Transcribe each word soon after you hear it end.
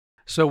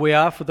So we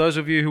are, for those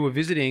of you who are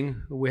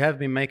visiting, we have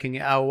been making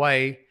our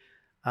way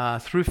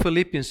through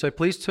Philippians. So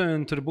please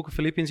turn to the book of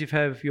Philippians if you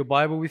have your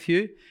Bible with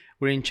you.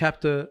 We're in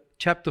chapter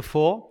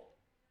 4.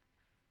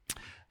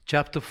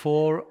 Chapter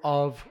 4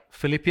 of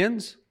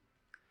Philippians.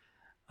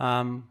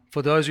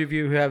 For those of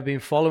you who have been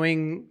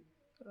following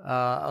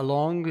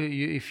along,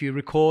 if you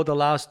recall the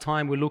last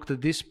time we looked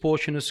at this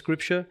portion of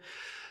Scripture,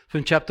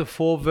 from chapter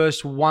 4,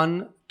 verse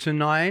 1 to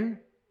 9,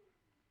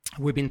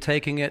 we've been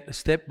taking it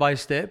step by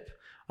step.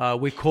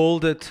 We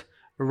called it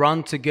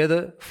Run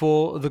Together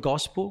for the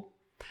Gospel.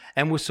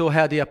 And we saw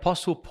how the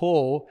Apostle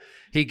Paul,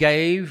 he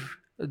gave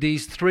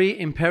these three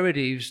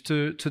imperatives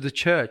to the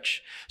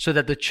church so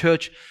that the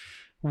church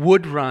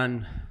would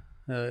run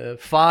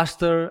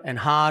faster and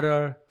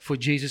harder for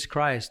Jesus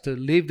Christ, to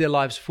live their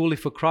lives fully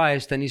for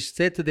Christ. And he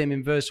said to them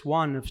in verse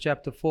 1 of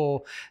chapter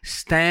 4,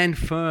 stand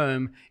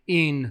firm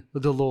in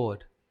the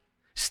Lord.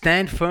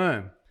 Stand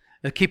firm.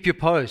 Keep your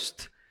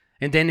post.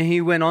 And then he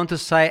went on to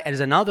say,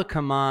 as another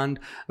command,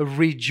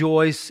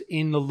 rejoice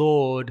in the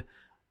Lord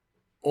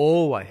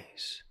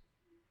always.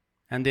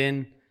 And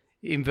then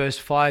in verse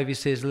 5, he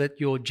says,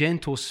 let your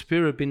gentle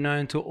spirit be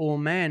known to all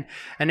men.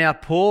 And now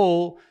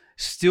Paul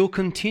still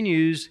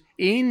continues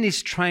in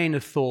this train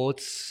of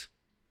thoughts,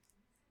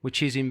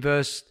 which is in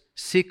verse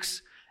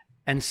 6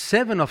 and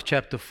 7 of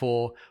chapter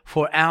 4,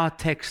 for our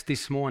text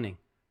this morning.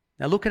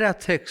 Now look at our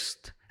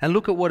text and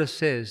look at what it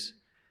says.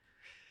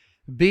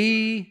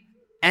 Be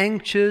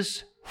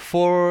anxious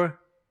for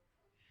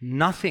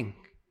nothing,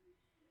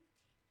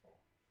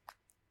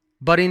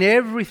 but in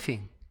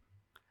everything,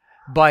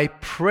 by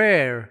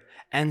prayer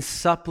and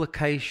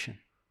supplication,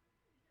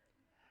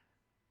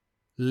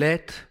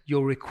 let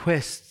your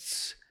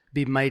requests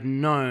be made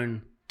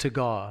known to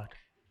God.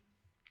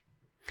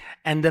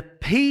 And the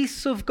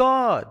peace of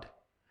God,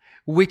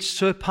 which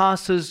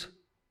surpasses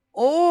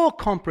all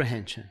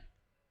comprehension,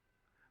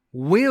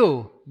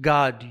 will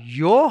guard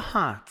your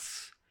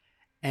hearts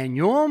and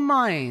your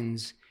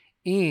minds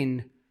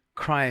in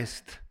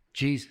Christ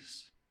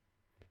Jesus.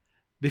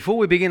 Before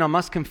we begin, I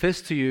must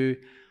confess to you,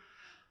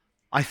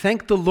 I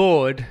thank the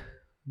Lord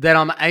that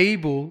I'm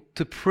able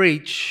to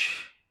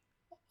preach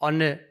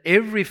on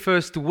every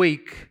first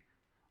week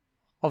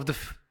of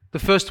the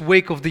first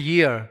week of the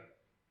year,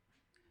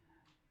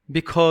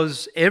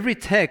 because every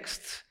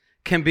text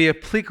can be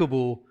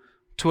applicable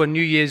to a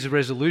New Year's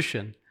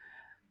resolution.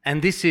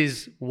 And this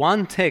is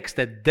one text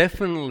that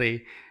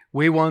definitely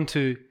we want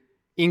to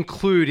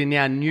include in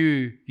our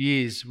New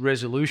Year's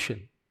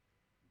resolution.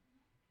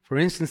 For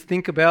instance,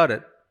 think about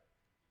it.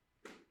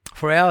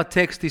 For our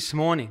text this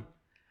morning,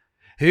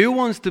 who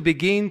wants to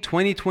begin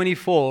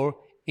 2024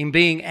 in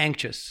being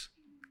anxious?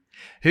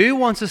 Who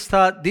wants to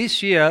start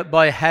this year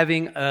by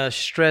having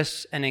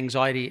stress and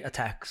anxiety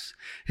attacks?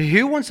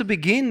 Who wants to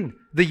begin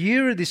the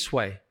year this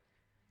way?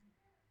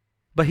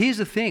 But here's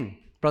the thing,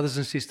 brothers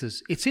and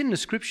sisters, it's in the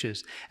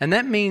Scriptures. And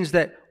that means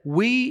that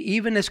we,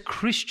 even as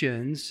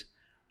Christians,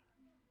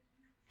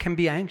 can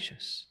be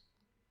anxious.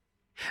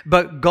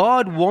 But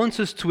God wants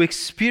us to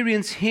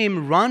experience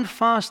Him run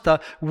faster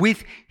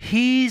with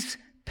His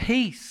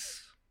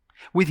peace.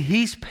 With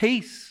His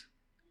peace.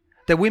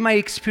 That we may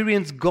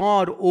experience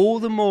God all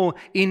the more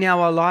in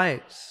our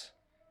lives.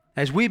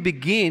 As we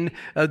begin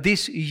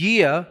this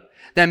year,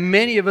 that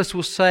many of us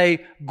will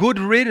say, good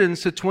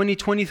riddance to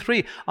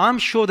 2023. I'm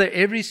sure that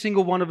every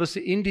single one of us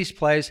in this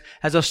place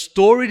has a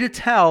story to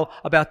tell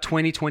about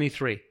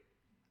 2023.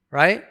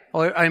 Right?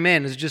 Or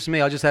amen. It's just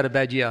me. I just had a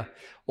bad year.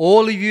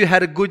 All of you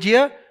had a good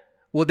year.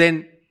 Well,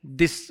 then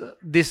this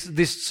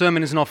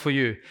sermon is not for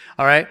you.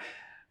 All right?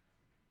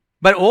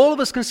 But all of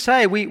us can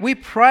say we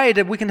pray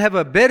that we can have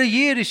a better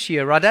year this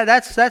year. Right?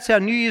 That's our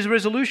New Year's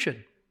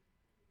resolution.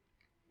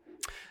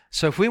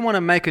 So if we want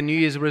to make a New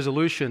Year's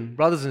resolution,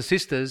 brothers and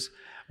sisters,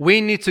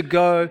 we need to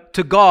go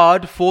to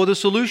God for the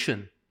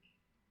solution.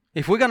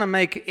 If we're going to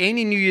make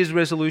any New Year's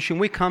resolution,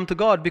 we come to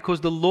God,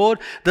 because the Lord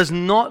does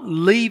not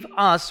leave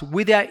us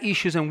with our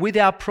issues and with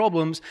our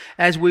problems,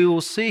 as we will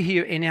see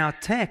here in our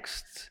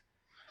text.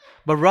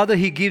 But rather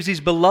He gives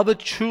His beloved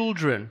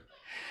children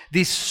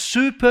this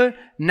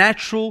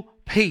supernatural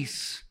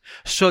peace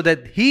so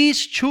that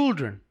His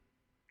children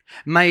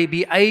may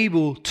be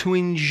able to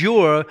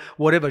endure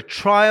whatever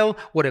trial,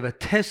 whatever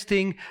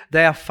testing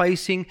they are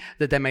facing,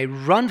 that they may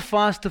run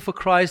faster for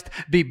Christ,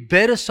 be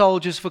better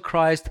soldiers for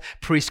Christ,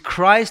 preach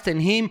Christ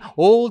and Him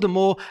all the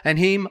more, and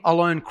Him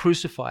alone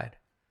crucified.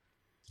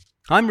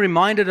 I'm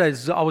reminded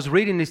as I was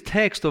reading this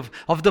text of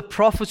the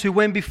prophets who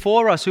went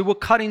before us, who were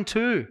cut in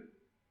two.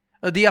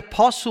 The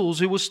apostles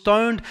who were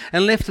stoned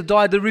and left to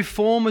die, the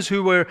reformers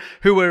who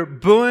were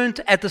burnt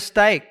at the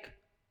stake.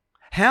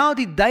 How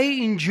did they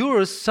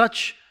endure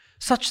such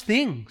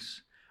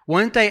things?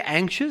 Weren't they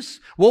anxious?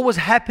 What was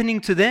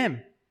happening to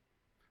them?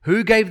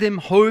 Who gave them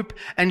hope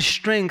and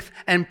strength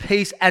and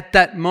peace at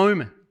that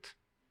moment?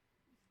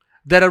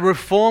 That a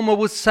reformer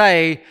would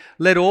say,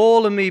 let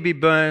all of me be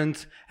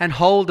burned, and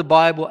hold the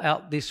Bible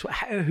out this way.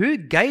 Who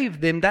gave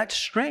them that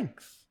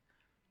strength?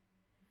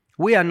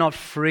 We are not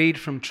freed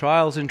from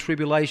trials and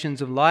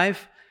tribulations of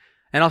life.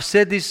 And I've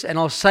said this and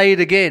I'll say it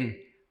again.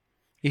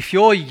 If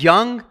you're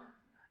young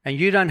and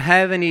you don't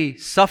have any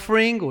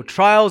suffering or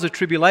trials or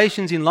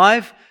tribulations in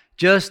life,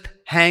 just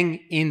hang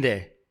in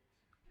there.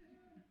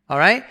 All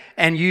right?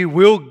 And you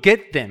will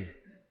get them.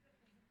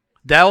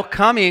 They're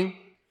coming.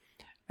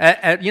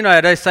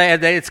 They say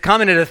it's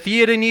coming at a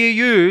theater near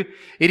you.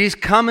 It is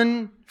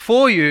coming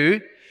for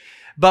you.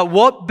 But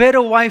what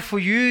better way for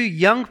you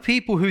young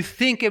people who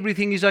think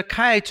everything is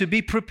okay to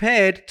be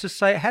prepared to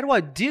say, how do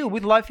I deal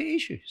with life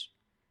issues?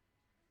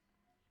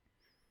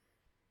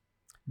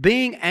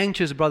 Being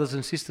anxious, brothers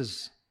and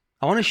sisters,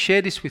 I want to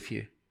share this with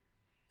you.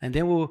 And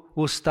then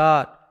we'll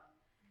start.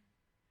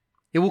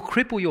 It will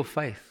cripple your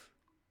faith.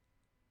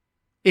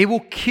 It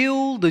will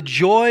kill the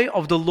joy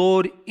of the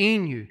Lord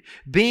in you.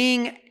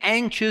 Being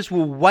anxious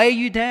will weigh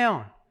you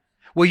down,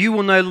 where you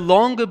will no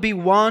longer be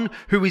one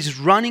who is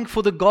running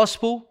for the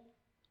gospel.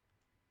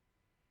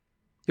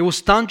 It will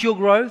stunt your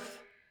growth,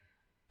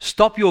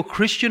 stop your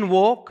Christian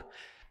walk,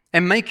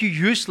 and make you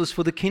useless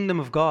for the kingdom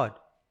of God.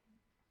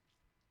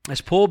 As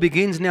Paul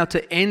begins now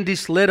to end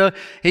this letter,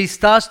 he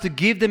starts to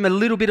give them a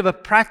little bit of a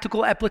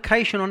practical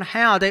application on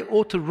how they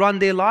ought to run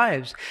their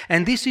lives.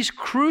 And this is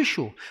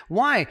crucial.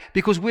 Why?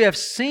 Because we have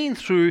seen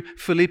through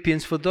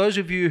Philippians, for those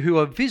of you who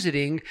are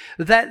visiting,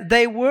 that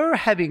they were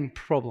having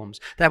problems.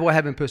 They were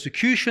having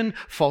persecution,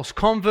 false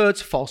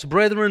converts, false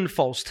brethren,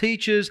 false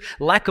teachers,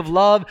 lack of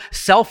love,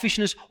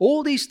 selfishness.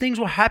 All these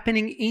things were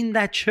happening in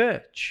that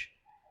church.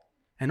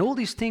 And all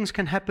these things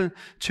can happen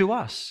to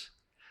us.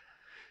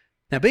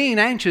 Now, being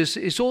anxious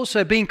is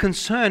also being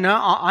concerned.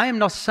 Now, I am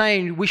not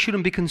saying we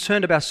shouldn't be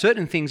concerned about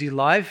certain things in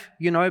life.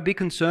 Be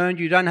concerned.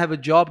 You don't have a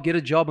job, get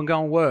a job and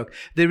go and work.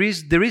 There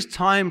is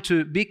time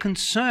to be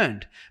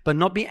concerned, but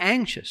not be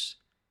anxious.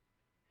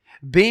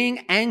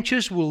 Being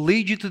anxious will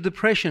lead you to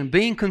depression.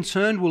 Being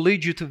concerned will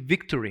lead you to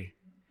victory.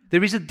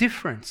 There is a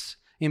difference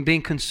in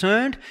being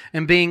concerned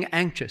and being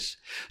anxious.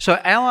 So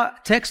our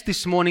text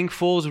this morning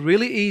falls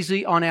really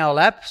easy on our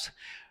laps.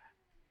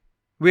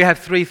 We have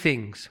three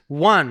things.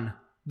 1,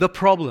 the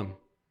problem.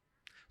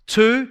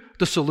 2,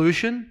 the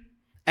solution.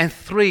 And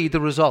 3,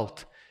 the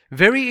result.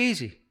 Very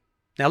easy.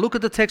 Now look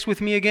at the text with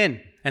me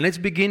again. And let's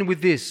begin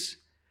with this.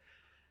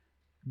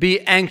 Be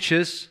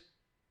anxious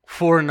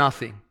for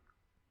nothing.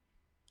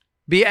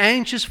 Be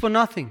anxious for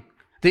nothing.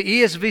 The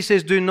ESV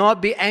says, do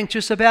not be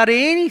anxious about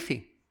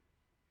anything.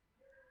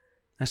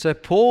 And so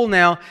Paul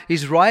now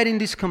is writing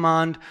this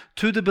command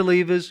to the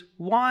believers.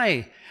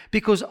 Why?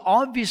 Because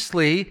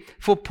obviously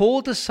for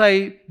Paul to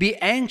say, be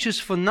anxious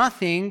for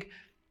nothing,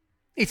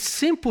 it's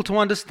simple to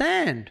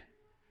understand.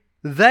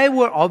 They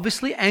were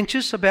obviously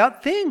anxious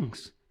about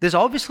things. There's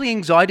obviously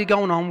anxiety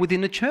going on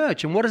within the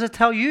church. And what does it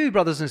tell you,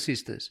 brothers and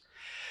sisters?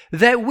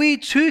 That we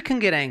too can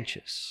get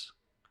anxious.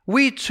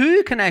 We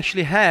too can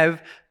actually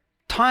have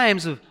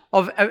times of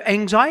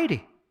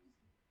anxiety.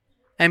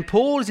 And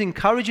Paul is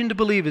encouraging the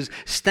believers,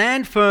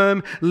 stand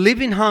firm,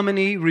 live in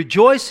harmony,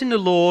 rejoice in the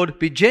Lord,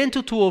 be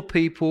gentle to all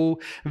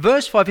people.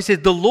 Verse 5, he says,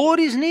 the Lord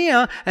is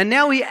near. And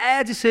now he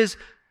adds, he says,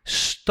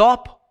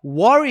 stop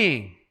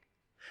worrying.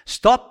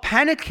 Stop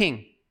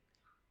panicking.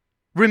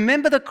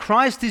 Remember that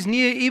Christ is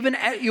near, even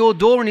at your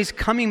door, and He's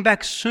coming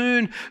back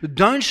soon.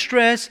 Don't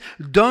stress.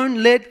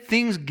 Don't let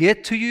things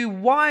get to you.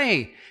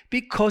 Why?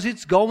 Because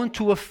it's going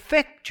to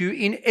affect you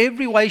in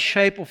every way,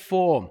 shape, or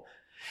form.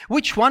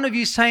 Which one of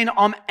you is saying,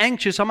 I'm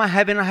anxious, I'm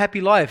having a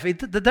happy life? They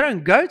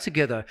don't go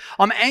together.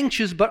 I'm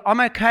anxious, but I'm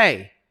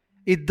okay.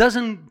 It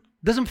doesn't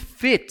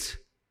fit.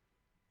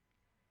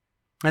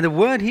 And the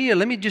word here,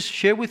 let me just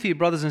share with you,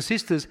 brothers and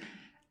sisters,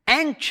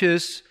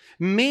 anxious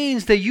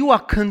means that you are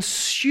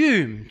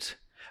consumed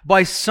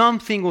by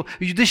something, or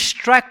you're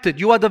distracted,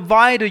 you are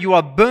divided, you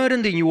are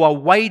burdened, and you are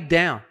weighed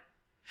down.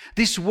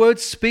 This word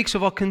speaks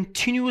of a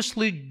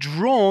continuously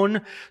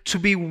drawn to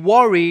be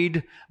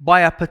worried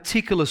by a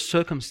particular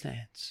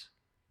circumstance.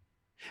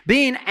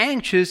 Being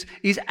anxious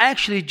is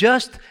actually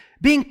just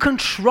being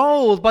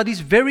controlled by this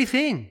very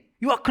thing.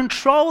 You are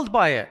controlled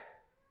by it.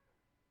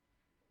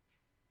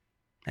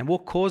 And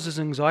what causes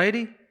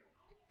anxiety?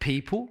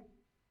 People,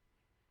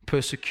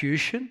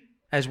 persecution,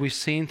 as we've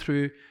seen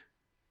through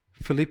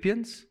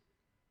Philippians.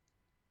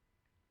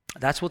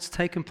 That's what's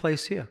taken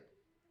place here.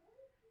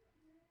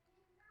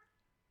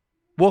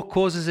 What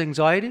causes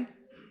anxiety?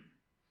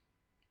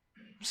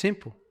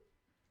 Simple.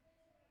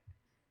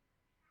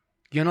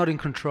 You're not in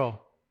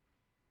control.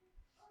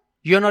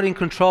 You're not in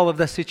control of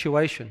that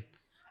situation,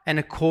 and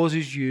it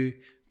causes you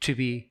to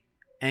be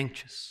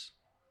anxious.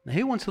 Now,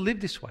 who wants to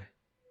live this way?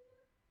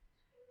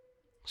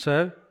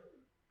 So,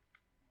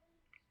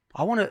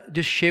 I want to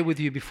just share with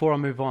you before I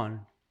move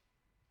on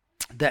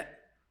that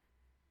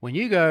when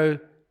you go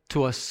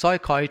to a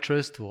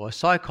psychiatrist or a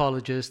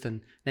psychologist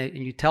and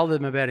you tell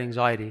them about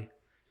anxiety,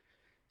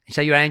 you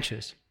say you're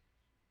anxious.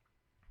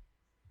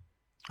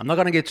 I'm not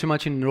going to get too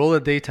much into all the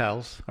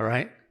details, all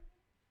right?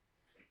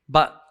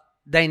 But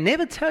they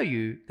never tell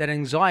you that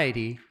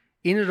anxiety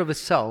in and of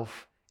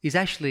itself is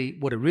actually,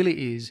 what it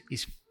really is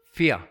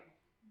fear.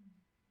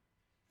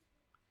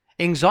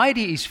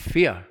 Anxiety is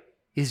fear,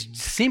 is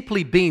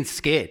simply being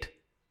scared.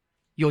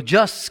 You're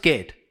just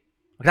scared.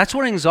 That's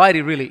what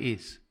anxiety really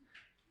is.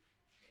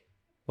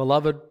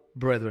 Beloved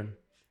brethren,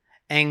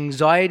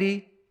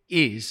 anxiety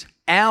is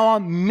our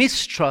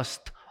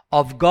mistrust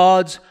of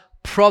God's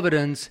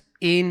providence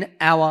in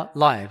our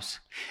lives.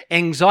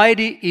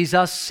 Anxiety is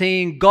us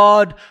seeing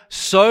God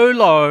so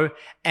low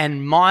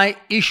and my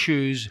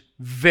issues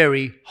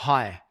very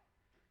high.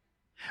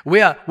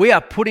 We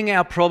are putting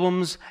our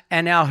problems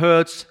and our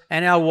hurts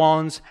and our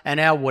wants and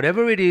our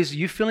whatever it is,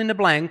 you fill in the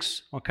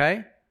blanks,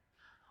 okay?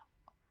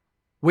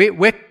 We're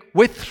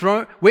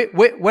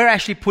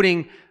actually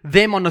putting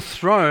them on the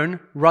throne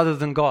rather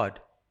than God.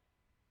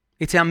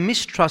 It's our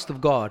mistrust of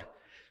God.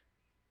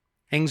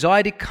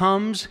 Anxiety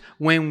comes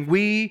when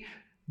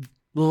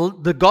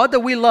the God that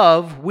we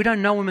love, we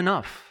don't know Him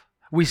enough.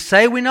 We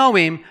say we know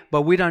Him,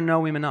 but we don't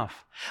know Him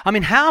enough. I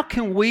mean, how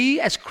can we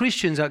as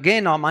Christians,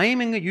 again, I'm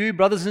aiming at you,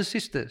 brothers and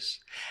sisters,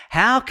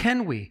 how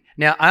can we?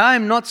 Now,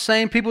 I'm not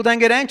saying people don't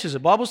get anxious. The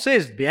Bible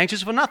says, be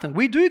anxious for nothing.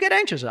 We do get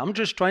anxious. I'm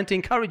just trying to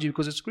encourage you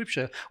because the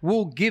Scripture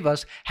will give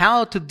us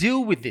how to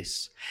deal with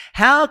this.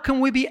 How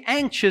can we be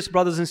anxious,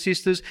 brothers and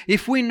sisters,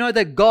 if we know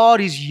that God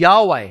is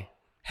Yahweh?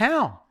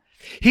 How?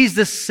 He's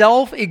the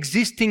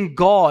self-existing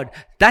God.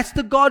 That's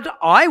the God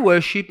I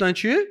worship,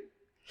 don't you?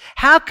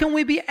 How can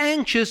we be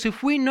anxious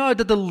if we know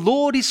that the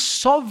Lord is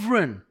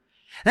sovereign?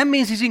 That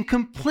means He's in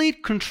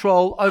complete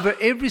control over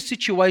every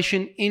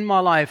situation in my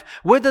life.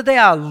 Whether they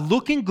are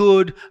looking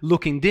good,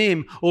 looking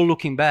dim, or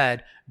looking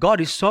bad,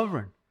 God is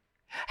sovereign.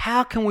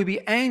 How can we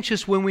be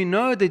anxious when we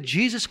know that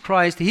Jesus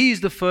Christ, He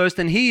is the first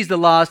and He is the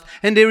last,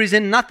 and there is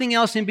nothing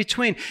else in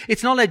between?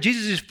 It's not like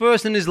Jesus is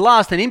first and is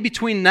last, and in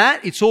between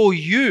that, it's all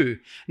you.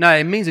 No,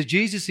 it means that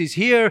Jesus is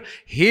here,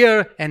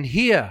 here, and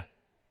here.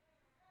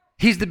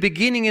 He's the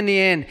beginning and the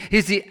end.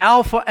 He's the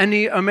Alpha and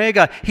the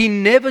Omega. He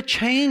never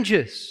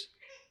changes.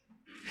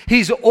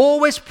 He's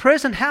always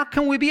present. How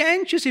can we be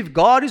anxious if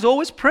God is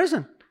always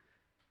present?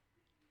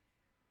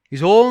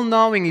 He's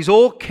all-knowing, He's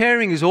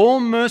all-caring, He's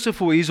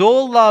all-merciful, He's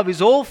all-love,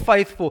 He's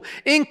all-faithful,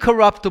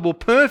 incorruptible,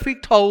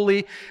 perfect,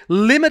 holy,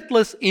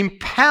 limitless in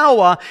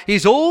power.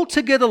 He's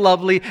altogether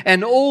lovely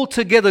and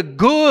altogether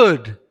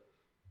good.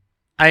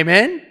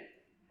 Amen?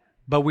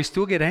 But we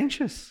still get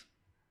anxious.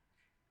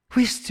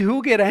 We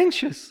still get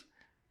anxious.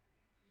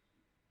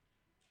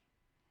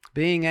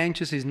 Being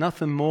anxious is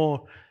nothing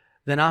more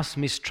than us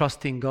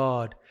mistrusting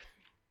God.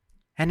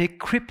 And it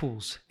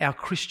cripples our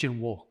Christian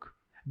walk.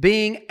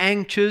 Being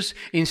anxious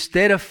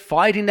instead of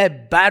fighting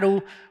that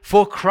battle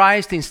for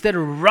Christ, instead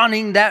of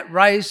running that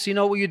race, you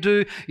know what you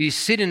do? You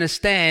sit in the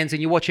stands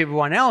and you watch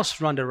everyone else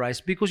run the race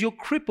because you're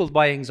crippled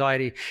by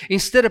anxiety.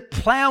 Instead of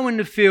plowing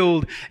the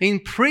field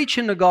and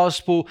preaching the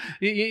gospel,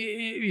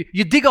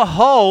 you dig a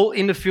hole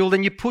in the field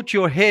and you put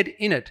your head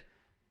in it.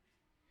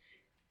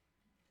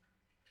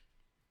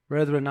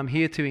 Brethren, I'm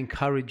here to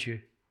encourage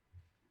you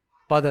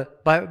by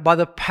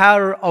the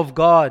power of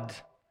God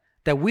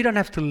that we don't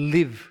have to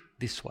live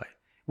this way.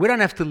 We don't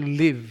have to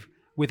live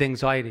with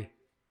anxiety.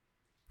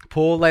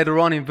 Paul later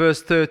on in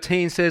verse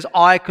 13 says,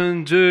 I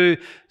can do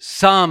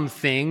some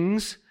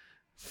things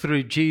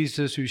through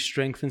Jesus who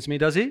strengthens me,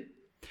 does he?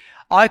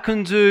 I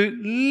can do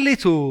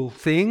little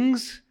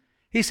things.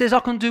 He says,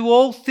 I can do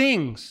all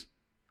things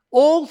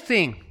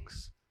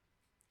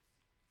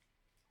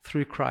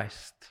through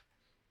Christ.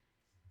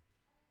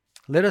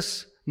 Let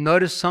us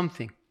notice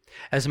something.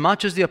 As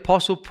much as the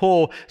Apostle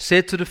Paul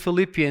said to the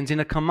Philippians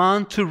in a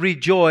command to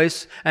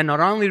rejoice, and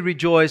not only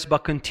rejoice,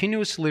 but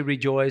continuously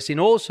rejoice in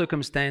all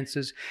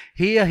circumstances,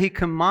 here he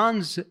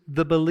commands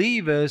the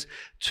believers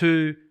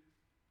to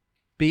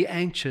be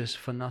anxious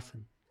for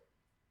nothing.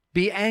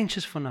 Be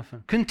anxious for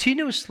nothing.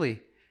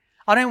 Continuously.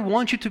 I don't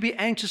want you to be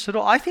anxious at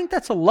all. I think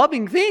that's a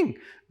loving thing.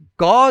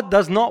 God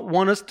does not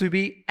want us to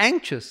be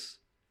anxious.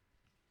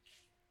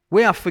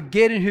 We are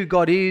forgetting who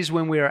God is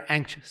when we are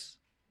anxious.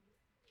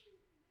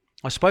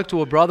 I spoke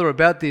to a brother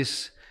about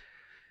this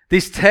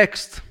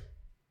text,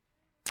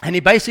 and he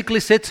basically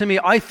said to me,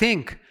 I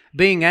think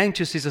being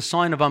anxious is a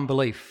sign of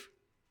unbelief.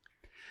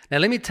 Now,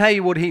 let me tell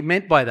you what he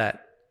meant by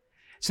that.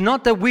 It's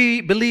not that we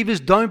believers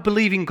don't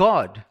believe in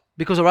God,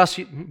 because of us,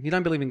 you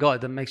don't believe in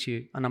God, that makes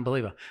you an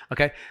unbeliever.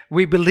 Okay?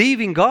 We believe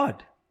in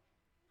God.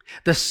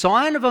 The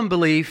sign of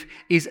unbelief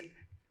is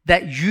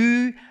that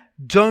you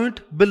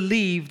don't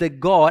believe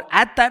that God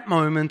at that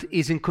moment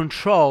is in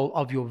control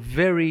of your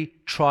very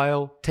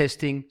trial,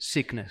 testing,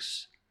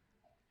 sickness.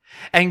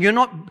 And you're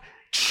not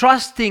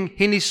trusting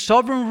in His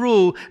sovereign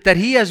rule that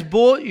He has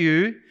brought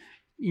you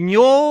in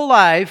your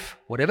life,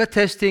 whatever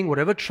testing,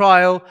 whatever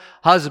trial,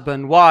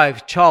 husband,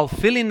 wife, child,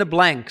 fill in the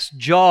blanks,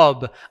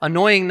 job,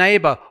 annoying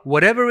neighbor,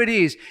 whatever it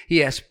is, He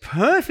has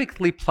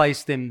perfectly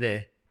placed them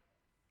there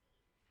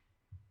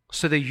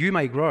so that you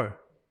may grow.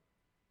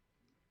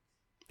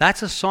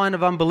 That's a sign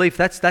of unbelief.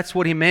 That's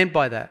what he meant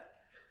by that.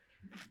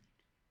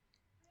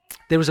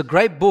 There was a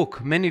great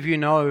book, many of you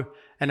know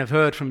and have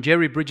heard, from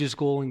Jerry Bridges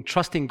called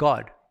Trusting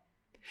God.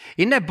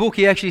 In that book,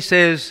 he actually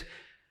says,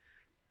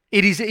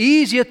 it is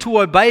easier to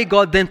obey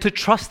God than to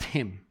trust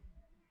Him.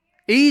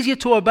 Easier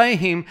to obey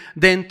Him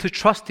than to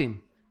trust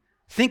Him.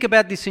 Think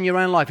about this in your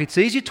own life. It's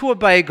easy to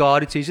obey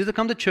God. It's easy to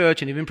come to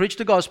church and even preach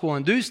the gospel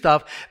and do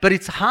stuff, but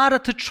it's harder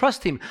to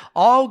trust Him.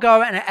 I'll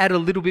go and add a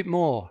little bit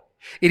more.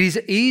 It is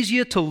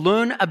easier to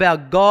learn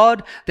about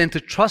God than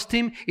to trust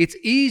Him. It's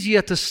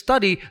easier to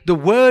study the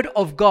Word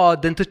of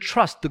God than to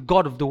trust the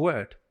God of the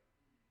Word.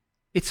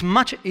 It's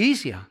much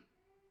easier.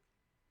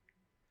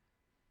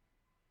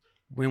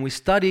 When we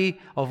study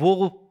of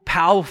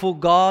all-powerful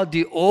God,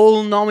 the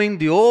all-knowing,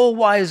 the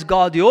all-wise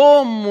God, the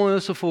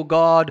all-merciful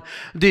God,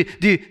 the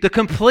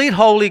complete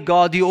holy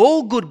God, the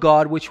all-good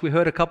God, which we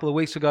heard a couple of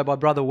weeks ago by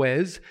Brother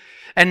Wes,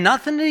 and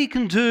nothing that He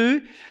can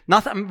do,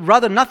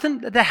 nothing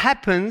that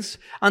happens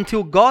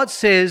until God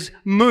says,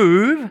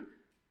 move.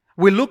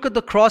 We look at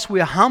the cross,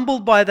 we are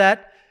humbled by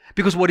that,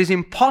 because what is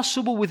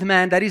impossible with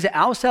man, that is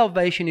our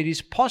salvation, it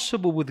is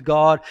possible with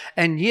God,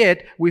 and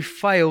yet we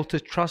fail to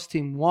trust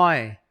Him.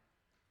 Why?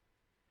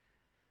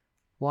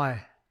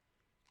 Why?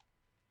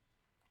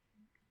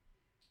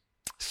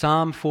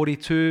 Psalm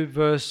 42,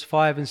 verse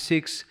 5 and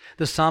 6,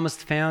 the psalmist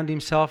found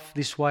himself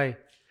this way.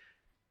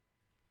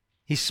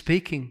 He's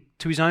speaking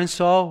to his own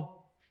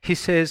soul. He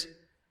says,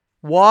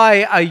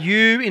 why are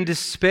you in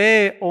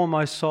despair, O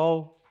my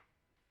soul?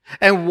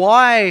 And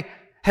why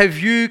have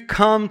you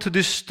come to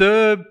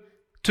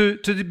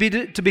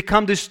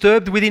become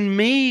disturbed within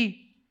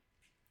me?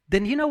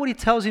 Then you know what he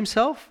tells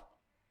himself?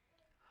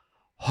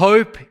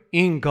 Hope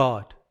in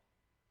God.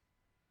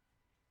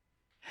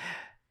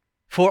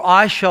 For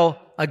I shall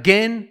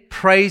again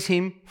praise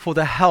Him for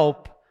the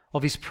help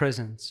of His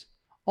presence.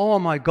 Oh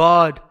my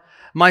God,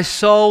 my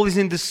soul is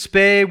in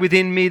despair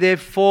within me,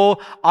 therefore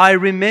I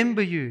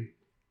remember you.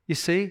 You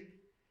see,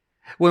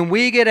 when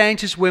we get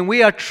anxious, when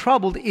we are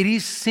troubled, it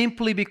is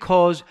simply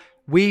because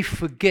we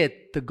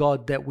forget the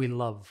God that we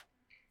love.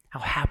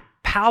 How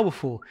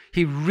powerful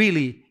He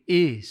really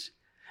is.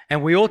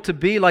 And we ought to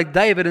be like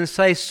David and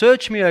say,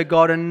 search me, O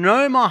God, and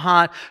know my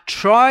heart.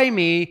 Try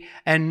me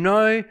and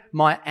know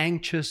my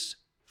anxious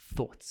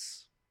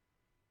thoughts.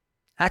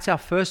 That's our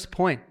first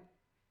point.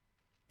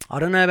 I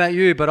don't know about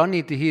you, but I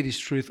need to hear this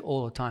truth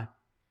all the time.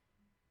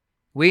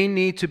 We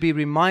need to be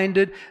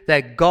reminded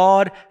that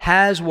God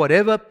has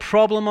whatever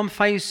problem I'm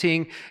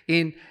facing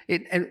in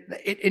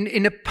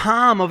the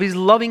palm of His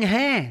loving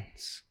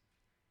hands.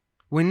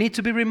 We need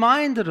to be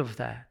reminded of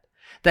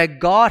that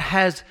God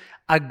has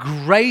a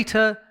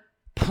greater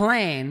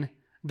plan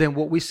than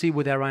what we see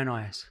with our own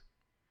eyes.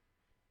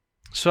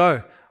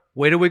 So,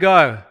 where do we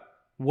go?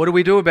 What do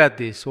we do about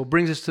this? Well,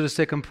 brings us to the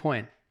second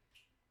point.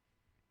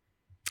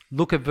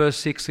 Look at verse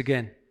 6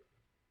 again.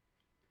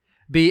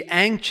 Be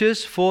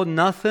anxious for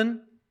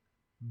nothing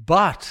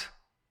but.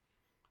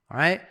 All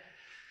right?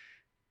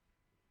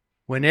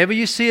 Whenever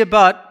you see a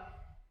but,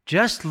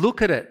 just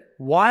look at it.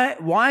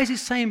 Why is he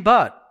saying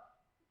but?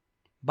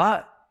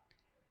 But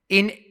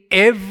in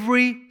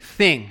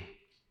everything,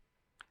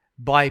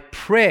 by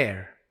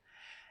prayer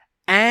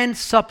and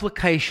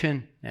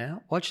supplication,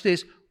 now watch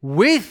this,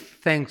 with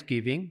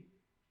thanksgiving,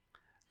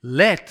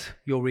 let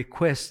your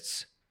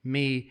requests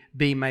be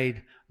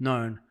made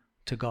known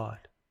to God.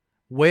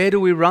 Where do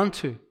we run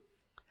to?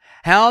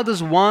 How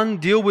does one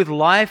deal with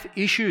life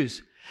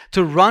issues?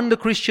 To run the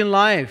Christian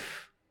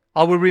life,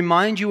 I will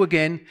remind you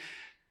again,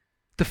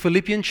 the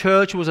Philippian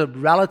church was a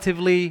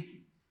relatively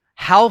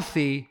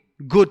healthy,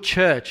 good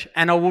church.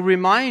 And I will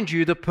remind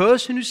you, the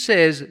person who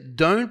says,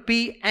 don't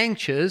be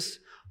anxious,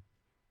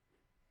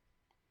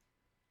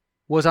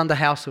 was under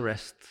house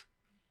arrest.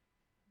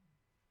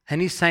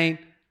 And he's saying,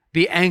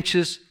 be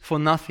anxious for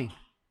nothing.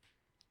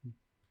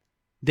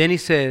 Then he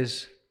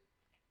says,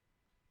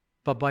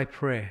 but by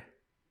prayer.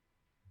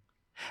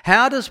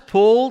 How does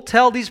Paul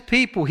tell these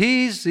people?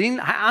 He's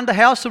under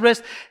house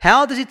arrest.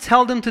 How does he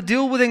tell them to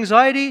deal with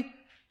anxiety?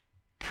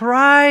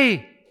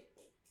 Pray.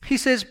 He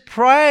says,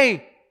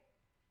 pray.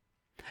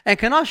 And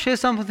can I share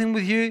something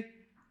with you?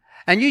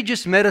 And you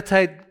just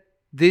meditate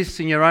this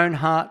in your own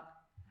heart.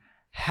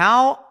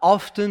 How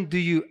often do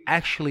you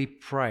actually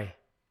pray?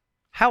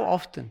 How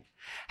often?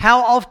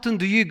 How often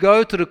do you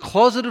go to the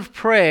closet of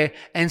prayer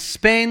and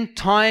spend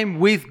time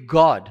with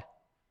God?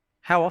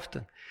 How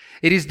often?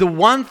 It is the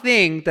one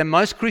thing that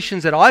most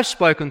Christians that I've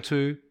spoken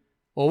to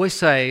always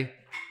say,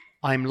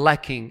 I'm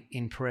lacking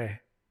in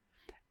prayer.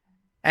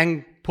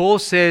 And Paul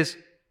says,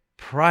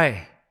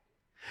 pray.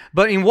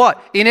 But in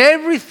what? In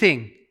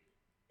everything.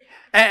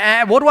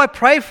 And what do I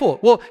pray for?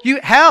 Well,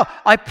 how?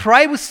 I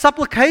pray with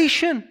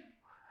supplication.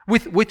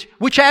 With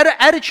which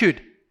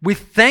attitude?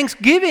 With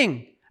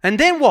thanksgiving. And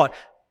then what?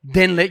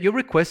 Then let your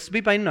requests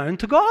be made known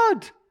to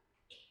God.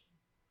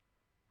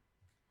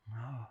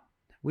 Oh,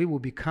 we will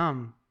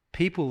become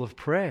people of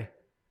prayer.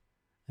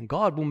 And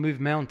God will move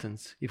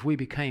mountains if we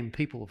became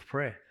people of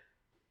prayer.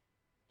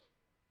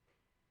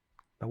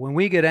 But when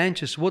we get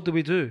anxious, what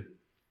do?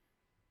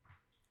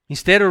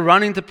 Instead of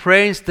running to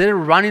prayer, instead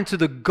of running to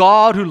the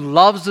God who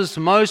loves us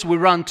most, we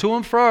run to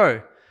and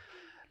fro.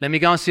 Let me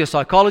go and see a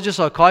psychologist,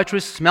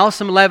 psychiatrist, smell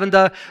some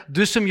lavender,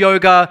 do some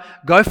yoga,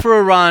 go for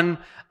a run,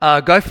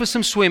 go for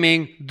some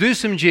swimming, do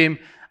some gym.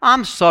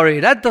 I'm sorry,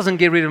 that doesn't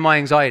get rid of my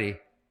anxiety.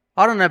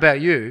 I don't know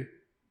about you.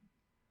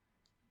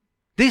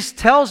 This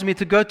tells me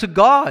to go to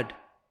God.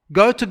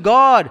 Go to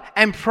God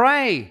and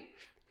pray.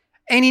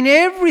 And in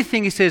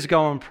everything, he says,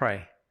 go and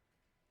pray.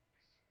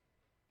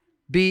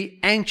 Be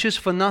anxious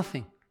for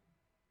nothing.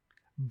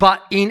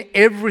 But in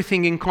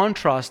everything, in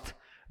contrast,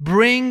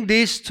 bring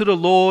this to the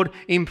Lord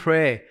in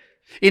prayer.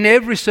 In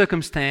every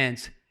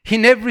circumstance,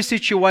 in every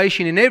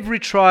situation, in every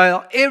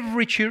trial,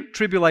 every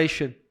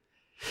tribulation,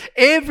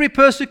 every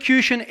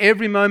persecution,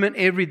 every moment,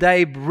 every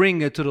day,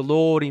 bring it to the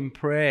Lord in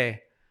prayer.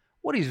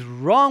 What is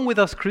wrong with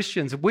us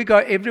Christians? We go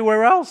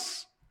everywhere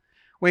else.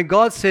 When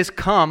God says,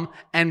 come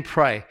and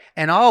pray,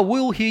 and I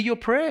will hear your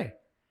prayer.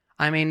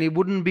 I mean, it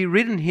wouldn't be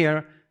written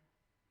here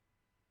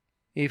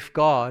if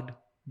God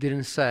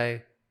didn't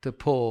say to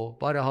Paul,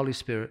 by the Holy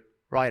Spirit,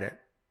 write it.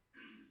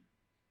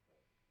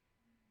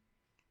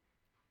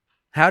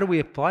 How do we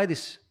apply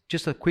this?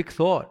 Just a quick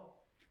thought.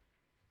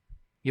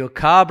 Your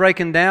car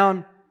breaking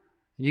down,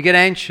 you get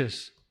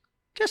anxious.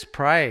 Just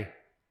pray.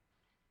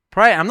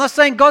 Pray. I'm not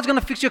saying God's going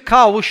to fix your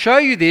car. We'll show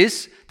you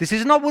this. This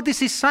is not what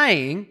this is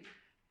saying.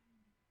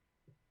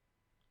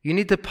 You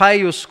need to pay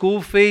your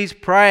school fees.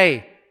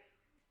 Pray.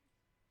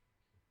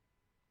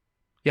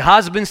 Your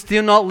husband's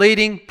still not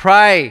leading.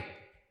 Pray.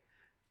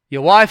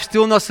 Your wife's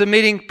still not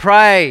submitting.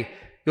 Pray.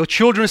 Your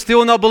children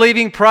still not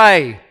believing.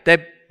 Pray.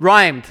 They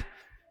rhymed.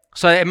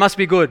 So it must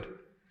be good.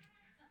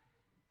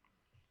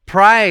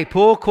 Pray.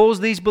 Paul calls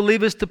these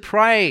believers to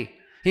pray.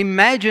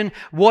 Imagine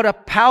what a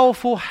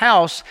powerful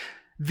house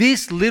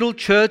this little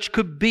church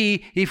could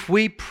be if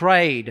we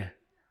prayed.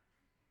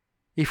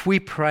 If we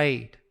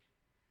prayed.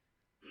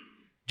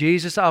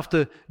 Jesus,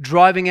 after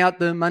driving out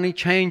the money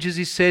changers,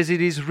 he says,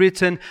 it is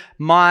written,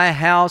 my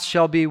house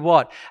shall be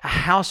what? A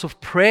house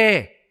of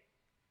prayer.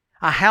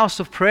 A house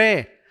of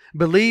prayer.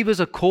 Believers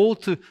are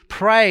called to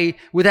pray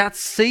without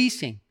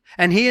ceasing.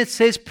 And here it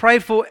says, pray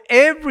for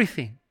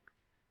everything.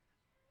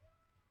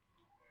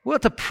 We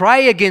ought to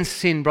pray against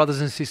sin,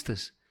 brothers and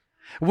sisters.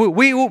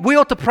 We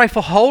ought to pray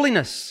for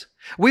holiness.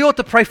 We ought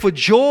to pray for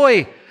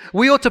joy.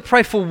 We ought to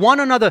pray for one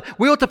another.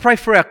 We ought to pray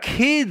for our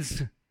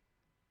kids.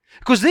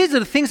 Because these are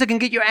the things that can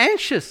get you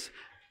anxious.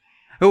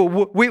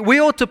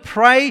 We ought to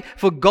pray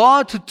for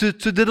God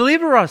to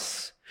deliver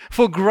us,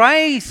 for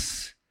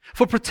grace,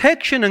 for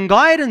protection and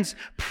guidance.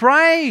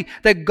 Pray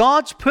that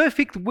God's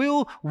perfect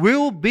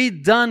will be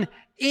done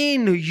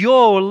in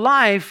your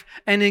life,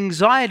 and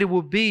anxiety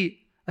will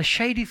be a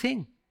shady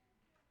thing.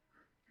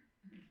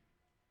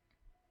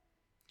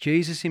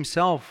 Jesus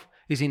himself,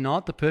 is he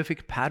not the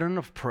perfect pattern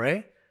of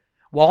prayer?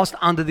 Whilst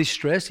under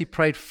distress, he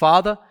prayed,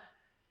 Father,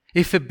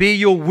 if it be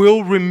your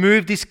will,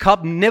 remove this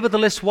cup.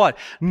 Nevertheless, what?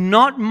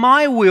 Not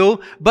my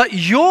will, but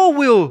your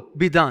will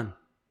be done.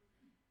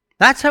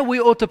 That's how we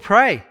ought to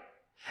pray.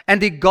 And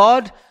did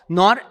God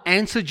not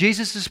answer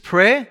Jesus'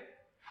 prayer?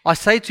 I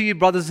say to you,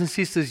 brothers and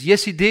sisters,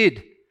 yes, he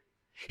did.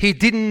 He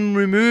didn't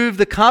remove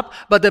the cup,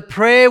 but the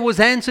prayer was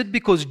answered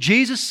because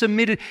Jesus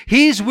submitted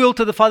his will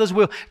to the Father's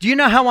will. Do you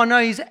know how I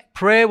know his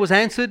prayer was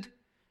answered?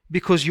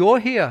 Because you're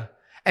here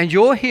and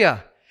you're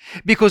here.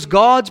 Because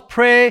God's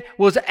prayer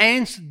was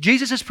answered,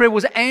 Jesus' prayer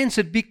was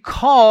answered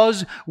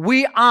because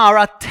we are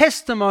a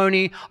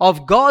testimony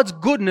of God's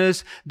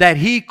goodness that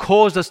he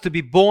caused us to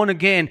be born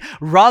again.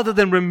 Rather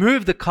than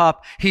remove the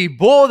cup, he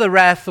bore the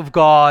wrath of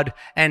God,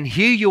 and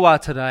here you are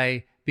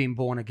today being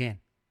born again.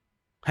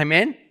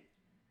 Amen?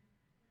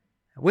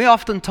 We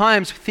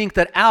oftentimes think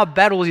that our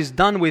battle is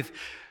done with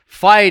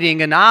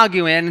fighting and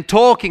arguing and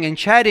talking and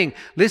chatting.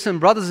 Listen,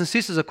 brothers and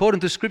sisters, according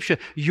to Scripture,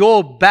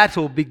 your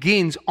battle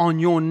begins on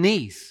your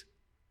knees.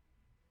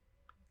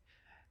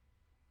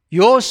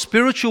 Your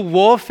spiritual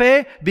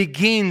warfare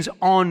begins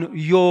on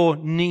your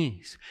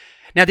knees.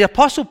 Now, the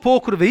Apostle Paul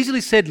could have easily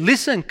said,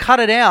 listen,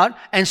 cut it out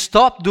and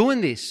stop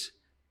doing this.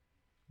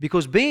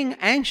 Because being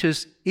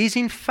anxious is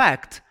in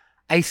fact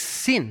a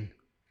sin.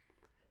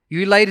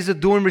 You ladies are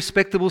doing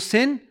respectable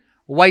sin,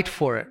 wait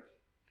for it.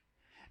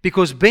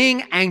 Because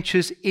being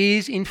anxious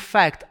is in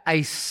fact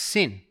a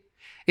sin.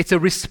 It's a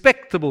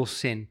respectable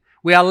sin.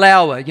 We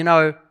allow it,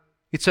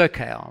 it's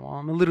okay.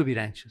 I'm a little bit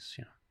anxious,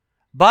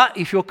 But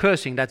if you're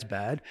cursing, that's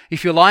bad.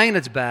 If you're lying,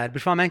 that's bad.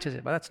 But if I'm anxious,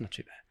 but that's not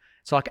too bad.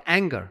 It's like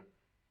anger.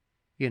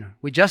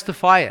 We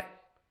justify it.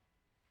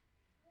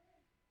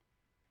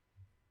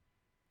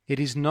 It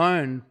is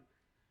known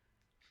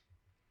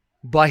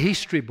by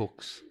history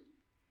books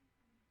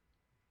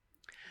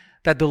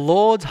that the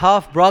Lord's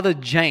half-brother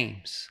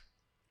James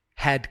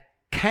had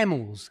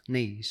camel's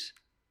knees.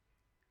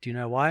 Do you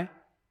know why?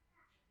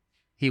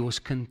 He was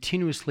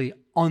continuously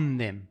on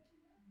them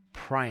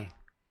praying.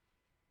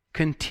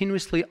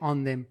 Continuously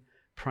on them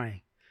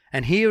praying.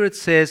 And here it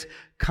says,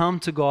 come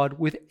to God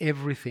with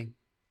everything.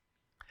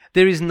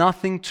 There is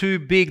nothing too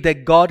big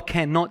that God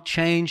cannot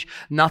change,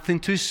 nothing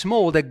too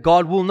small that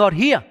God will not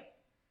hear.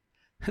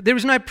 There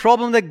is no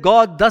problem that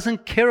God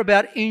doesn't care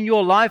about in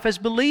your life as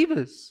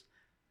believers.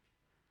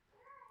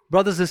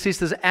 Brothers and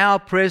sisters, our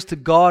prayers to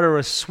God are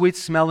a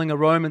sweet-smelling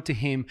aroma to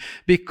Him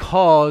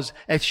because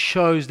it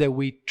shows that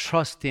we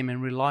trust Him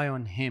and rely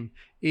on Him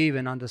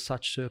even under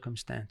such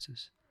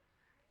circumstances.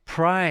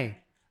 Pray.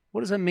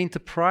 What does it mean to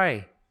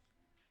pray?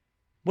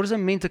 What does it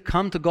mean to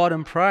come to God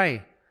and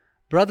pray?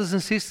 Brothers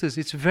and sisters,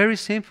 it's very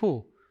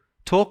simple.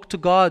 Talk to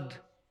God.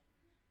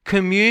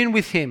 Commune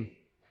with Him.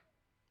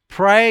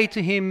 Pray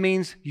to Him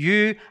means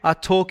you are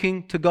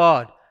talking to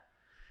God.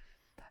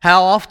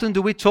 How often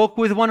do we talk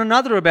with one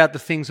another about the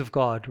things of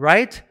God,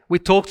 right? We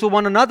talk to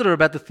one another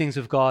about the things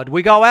of God.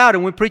 We go out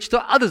and we preach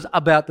to others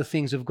about the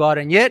things of God,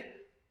 and yet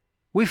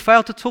we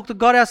fail to talk to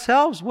God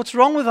ourselves. What's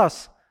wrong with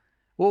us?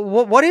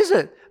 What is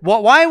it?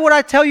 Why would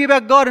I tell you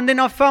about God and then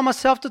I fail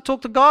myself to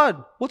talk to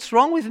God? What's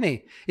wrong with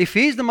me? If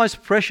He is the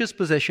most precious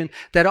possession,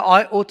 that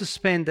I ought to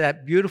spend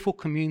that beautiful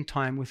commune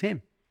time with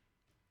Him.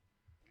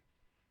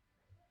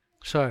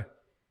 So,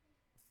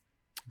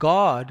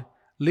 God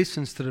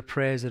listens to the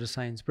prayers of the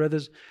saints.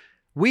 Brothers,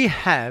 we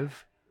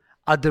have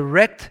a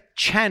direct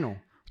channel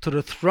to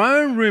the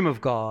throne room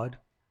of God,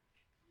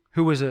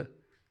 who is a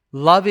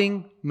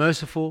loving,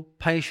 merciful,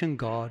 patient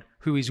God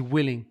who is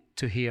willing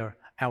to hear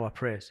our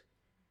prayers.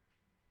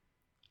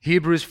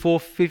 Hebrews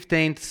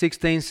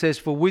 4:15-16 says,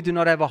 "For we do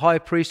not have a high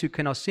priest who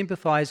cannot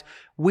sympathize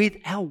with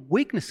our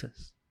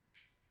weaknesses."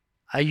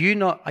 Are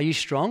you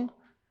strong?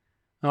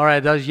 All right,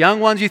 those young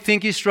ones you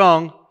think you're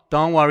strong,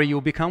 don't worry,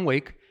 you'll become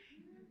weak.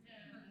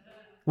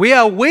 We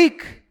are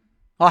weak.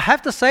 I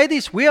have to say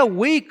this. We are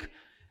weak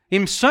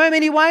in so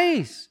many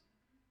ways.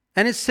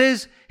 And it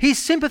says He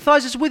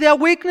sympathizes with our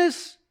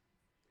weakness.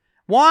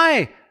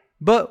 Why?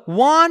 But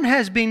one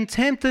has been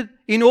tempted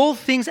in all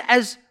things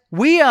as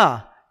we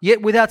are,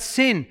 yet without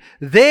sin.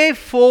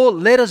 Therefore,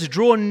 let us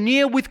draw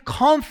near with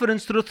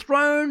confidence to the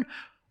throne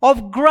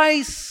of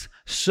grace,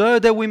 so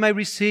that we may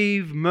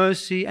receive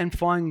mercy and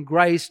find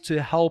grace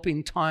to help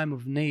in time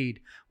of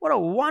need. What a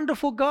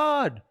wonderful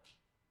God.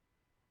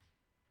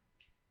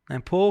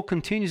 And Paul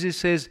continues, he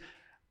says,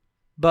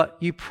 but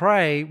you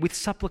pray with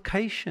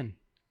supplication.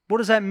 What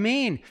does that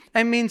mean?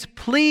 It means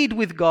plead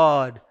with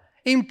God,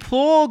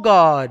 implore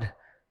God.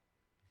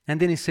 And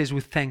then he says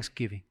with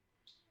thanksgiving.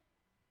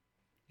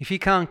 If you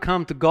can't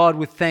come to God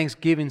with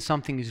thanksgiving,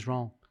 something is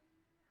wrong.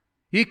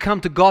 You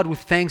come to God with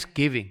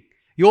thanksgiving.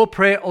 Your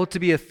prayer ought to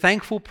be a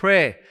thankful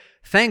prayer.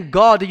 Thank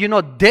God that you're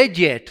not dead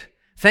yet.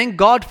 Thank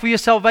God for your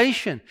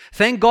salvation.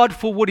 Thank God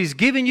for what He's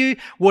given you,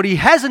 what He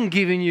hasn't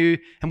given you,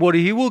 and what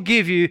He will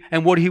give you,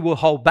 and what He will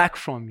hold back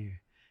from you.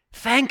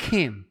 Thank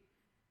Him.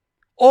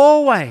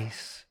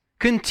 Always,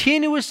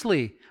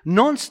 continuously,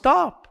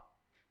 non-stop.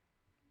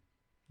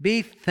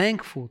 Be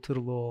thankful to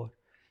the Lord.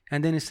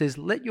 And then it says,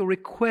 let your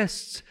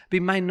requests be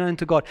made known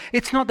to God.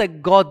 It's not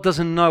that God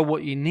doesn't know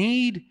what you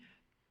need,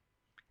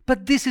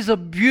 but this is a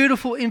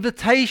beautiful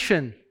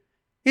invitation.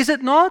 Is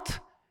it not?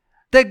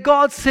 That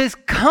God says,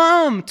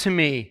 come to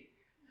me.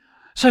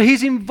 So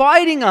He's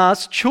inviting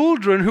us,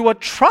 children who are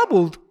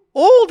troubled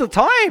all the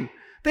time.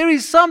 There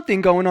is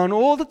something going on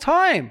all the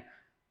time,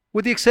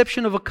 with the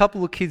exception of a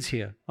couple of kids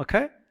here,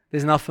 okay?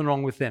 There's nothing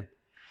wrong with them.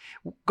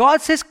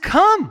 God says,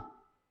 come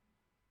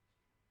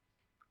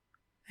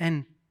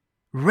and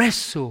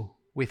wrestle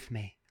with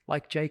me,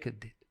 like Jacob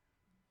did.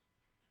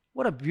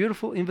 What a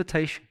beautiful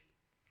invitation.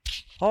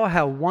 Oh,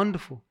 how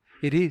wonderful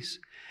it is.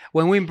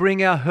 When we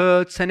bring our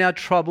hurts and our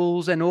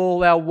troubles and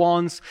all our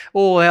wants,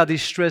 all our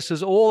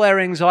distresses, all our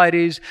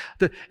anxieties,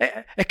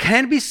 it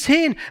can be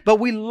sin, but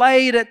we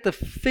lay it at the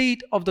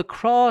feet of the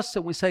cross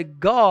and we say,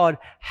 God,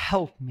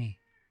 help me.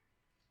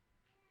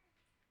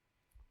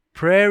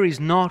 Prayer is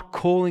not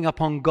calling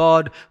upon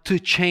God to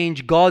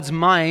change God's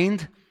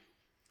mind,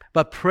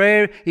 but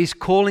prayer is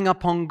calling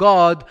upon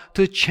God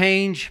to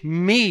change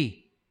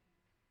me.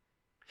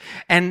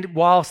 And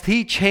whilst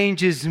He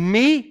changes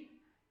me,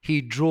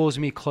 He draws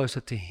me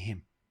closer to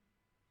Him.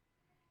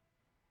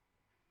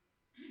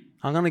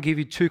 I'm going to give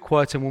you two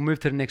quotes and we'll move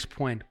to the next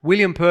point.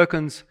 William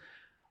Perkins,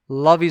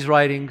 love his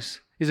writings.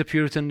 He's a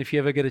Puritan. If you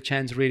ever get a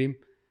chance, read him.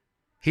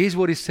 Here's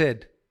what he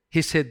said.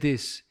 He said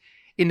this: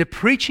 in the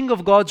preaching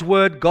of God's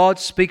word, God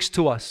speaks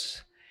to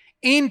us.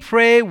 In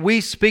prayer,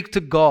 we speak to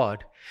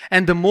God.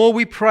 And the more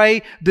we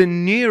pray, the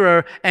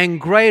nearer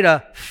and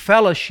greater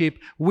fellowship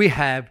we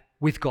have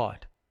with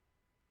God.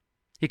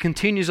 He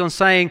continues on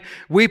saying,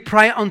 we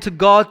pray unto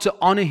God to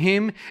honor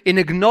Him in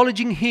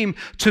acknowledging Him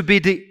to be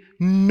the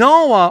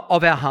knower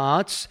of our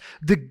hearts,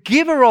 the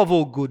giver of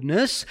all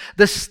goodness,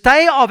 the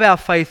stay of our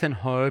faith and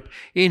hope,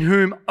 in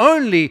whom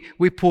only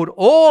we put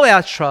all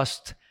our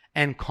trust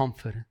and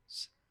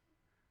confidence.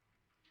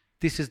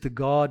 This is the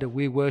God that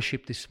we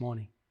worship this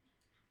morning.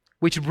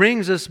 Which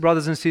brings us,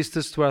 brothers and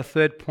sisters, to our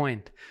third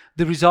point.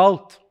 The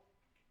result,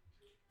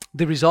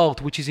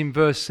 which is in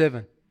verse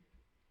 7.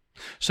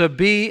 So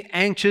be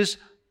anxious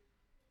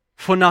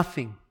for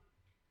nothing,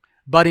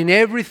 but in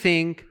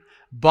everything,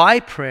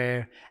 by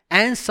prayer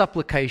and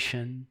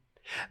supplication,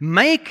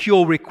 make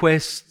your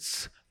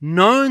requests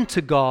known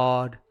to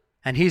God,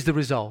 and here's the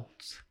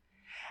result.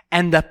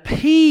 And the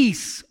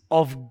peace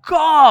of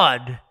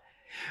God,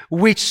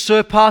 which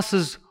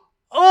surpasses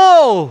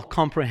all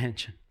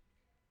comprehension,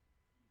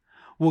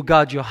 will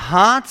guard your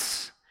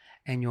hearts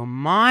and your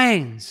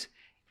minds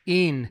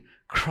in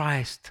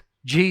Christ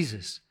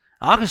Jesus.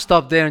 I can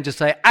stop there and just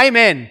say,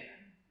 Amen.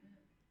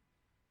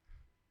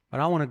 But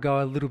I want to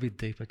go a little bit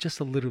deeper, just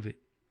a little bit.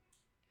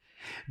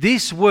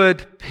 This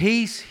word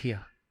peace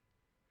here,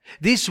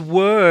 this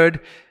word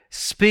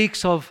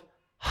speaks of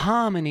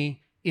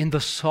harmony in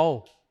the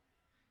soul.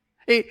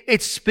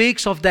 It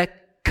speaks of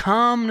that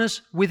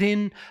calmness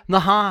within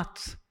the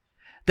heart,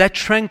 that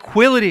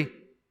tranquility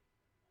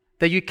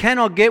that you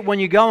cannot get when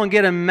you go and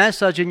get a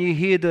massage and you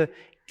hear the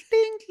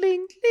clink,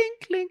 clink,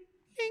 clink, clink,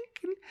 clink,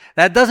 clink.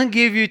 That doesn't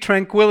give you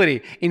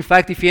tranquility. In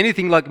fact, if you're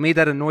anything like me,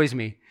 that annoys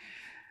me.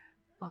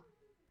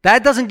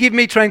 That doesn't give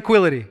me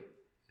tranquility.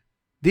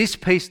 This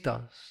peace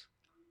does.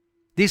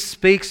 This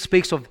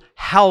speaks of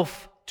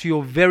health to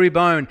your very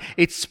bone.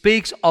 It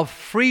speaks of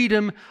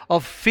freedom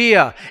of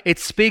fear. It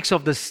speaks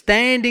of the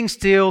standing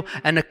still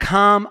and a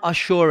calm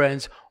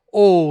assurance,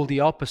 all the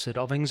opposite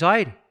of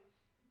anxiety.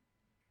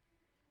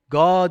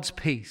 God's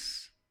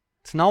peace.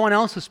 It's no one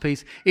else's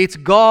peace. It's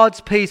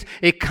God's peace.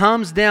 It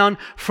comes down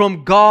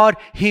from God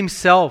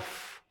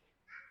Himself.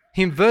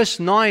 In verse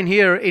 9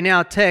 here in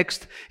our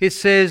text, it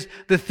says,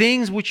 the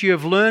things which you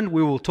have learned,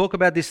 we will talk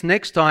about this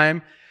next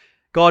time,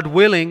 God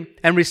willing,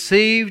 and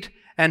received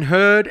and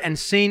heard and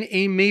seen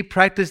in me,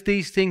 practice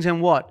these things,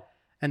 and what?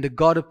 And the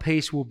God of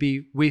peace will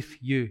be with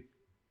you.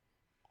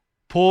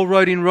 Paul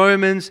wrote in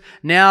Romans,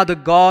 now the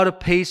God of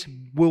peace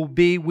will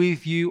be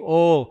with you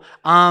all.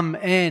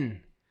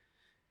 Amen.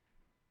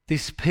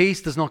 This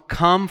peace does not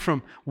come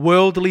from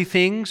worldly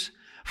things,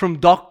 from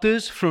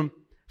doctors, from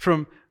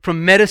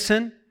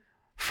medicine,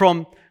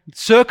 from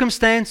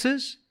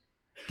circumstances.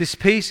 This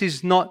peace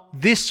is not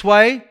this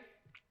way,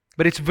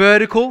 but it's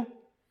vertical.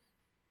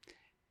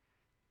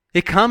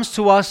 It comes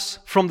to us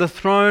from the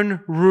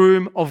throne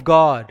room of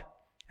God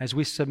as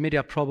we submit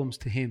our problems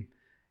to Him.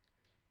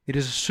 It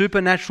is a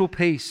supernatural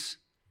peace.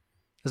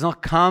 It does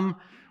not come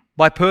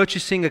by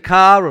purchasing a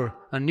car or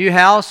a new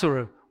house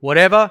or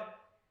whatever.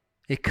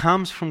 It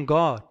comes from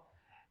God.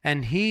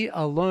 And He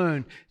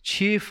alone,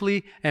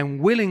 cheerfully and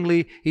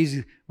willingly,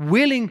 is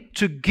willing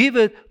to give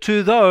it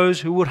to those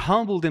who would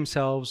humble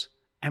themselves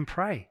and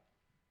pray.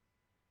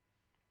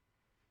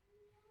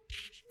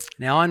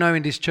 Now, I know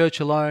in this church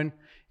alone,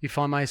 if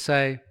I may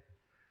say,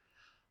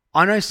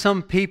 I know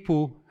some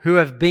people who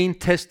have been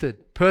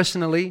tested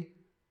personally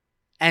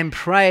and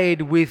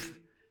prayed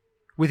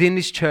within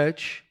this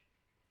church,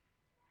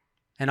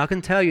 and I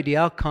can tell you the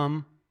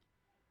outcome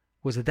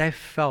was that they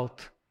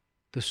felt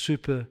the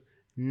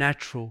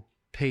supernatural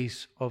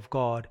peace of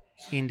God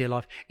in their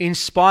life, in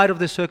spite of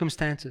the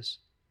circumstances.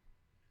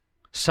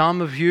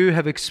 Some of you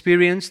have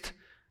experienced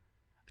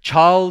a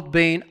child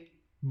being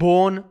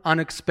born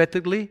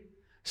unexpectedly.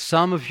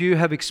 Some of you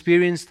have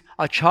experienced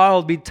a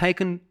child being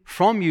taken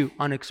from you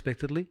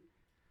unexpectedly.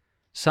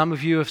 Some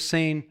of you have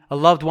seen a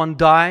loved one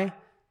die.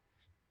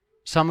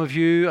 Some of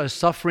you are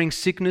suffering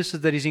sickness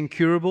that is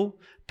incurable,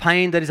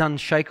 pain that is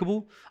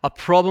unshakable, a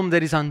problem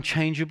that is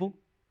unchangeable.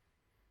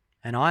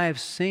 And I have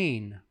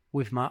seen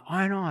with my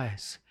own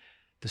eyes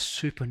the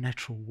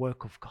supernatural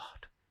work of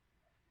God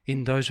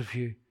in those of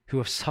you who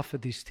have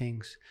suffered these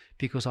things,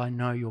 because I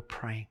know you're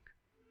praying.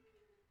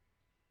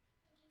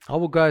 I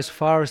will go as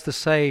far as to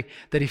say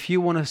that if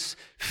you want to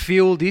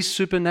feel this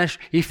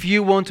supernatural, if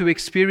you want to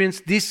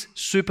experience this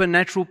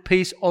supernatural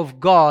peace of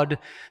God,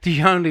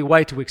 the only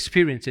way to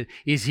experience it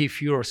is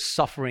if you're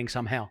suffering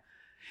somehow.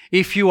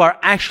 If you are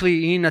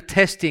actually in a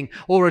testing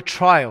or a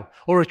trial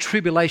or a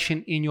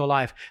tribulation in your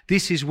life,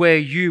 this is where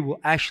you will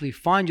actually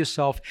find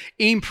yourself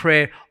in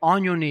prayer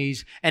on your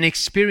knees and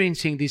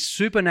experiencing this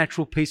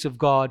supernatural peace of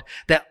God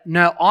that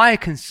no eye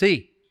can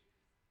see,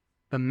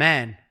 but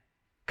man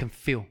can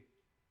feel.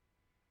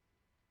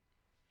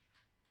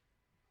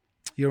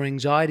 Your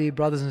anxiety,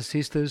 brothers and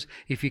sisters,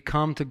 if you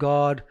come to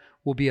God,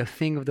 will be a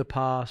thing of the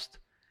past.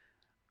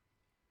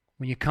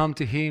 When you come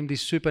to Him,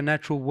 this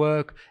supernatural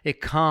work, it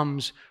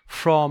comes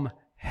from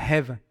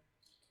heaven.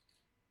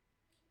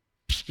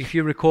 If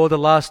you recall the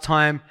last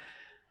time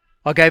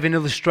I gave an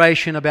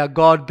illustration about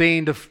God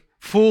being the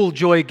full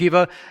joy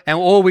giver, and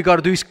all we got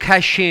to do is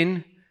cash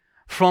in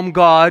from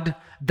God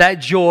that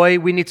joy.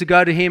 We need to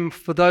go to Him.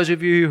 For those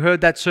of you who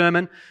heard that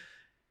sermon,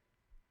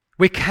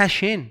 we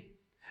cash in.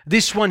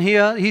 This one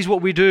here, here's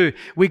what we do.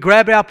 We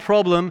grab our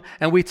problem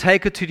and we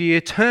take it to the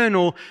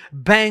eternal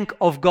bank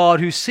of God,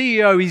 whose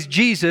CEO is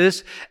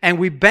Jesus, and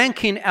we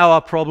bank in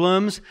our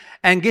problems,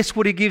 and guess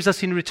what He gives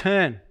us in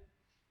return?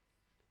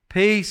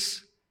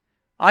 Peace.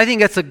 I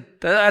think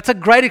that's a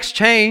great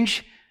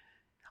exchange.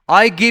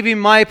 I give Him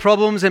my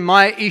problems and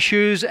my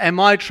issues and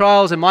my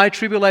trials and my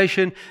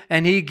tribulation,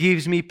 and He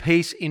gives me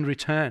peace in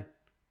return.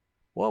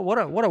 Well,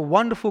 what a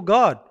wonderful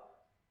God.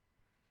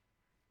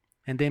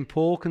 And then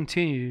Paul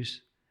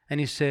continues, and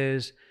he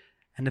says,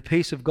 and the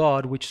peace of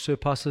God which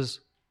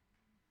surpasses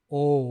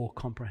all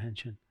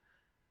comprehension.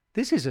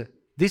 This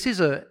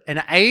is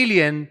an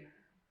alien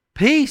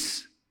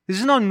peace. This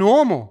is not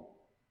normal.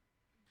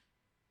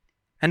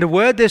 And the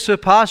word there,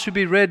 surpass, should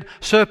be read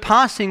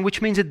surpassing,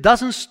 which means it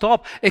doesn't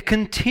stop. It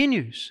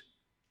continues.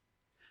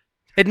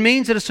 It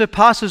means that it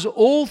surpasses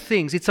all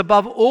things. It's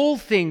above all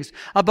things,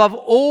 above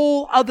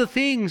all other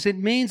things. It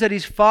means that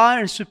it's far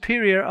and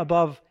superior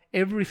above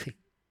everything.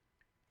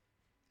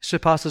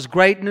 Surpasses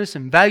greatness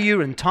and value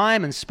and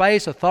time and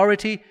space,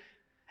 authority,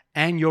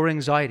 and your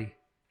anxiety.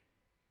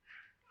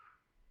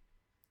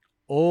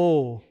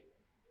 All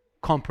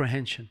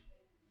comprehension.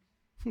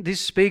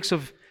 This speaks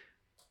of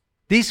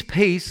this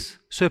peace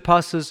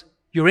surpasses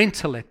your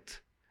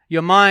intellect,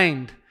 your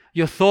mind,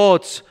 your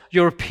thoughts,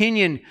 your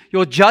opinion,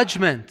 your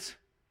judgment.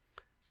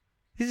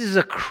 This is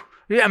an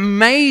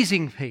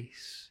amazing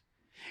peace.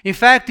 In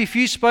fact, if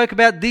you spoke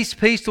about this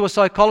peace to a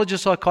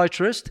psychologist,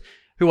 psychiatrist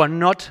who are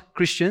not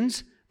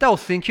Christians, they'll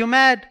think you're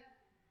mad.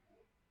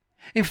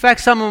 In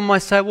fact, some of them might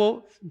say,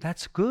 well,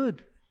 that's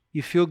good.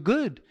 You feel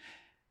good.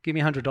 Give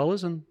me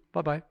 $100 and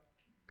bye-bye.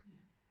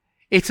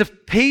 It's a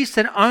peace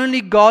that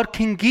only God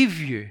can give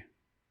you.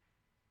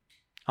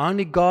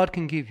 Only God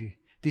can give you.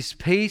 This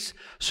peace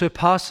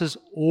surpasses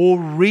all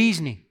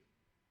reasoning,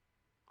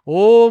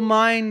 all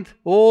mind,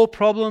 all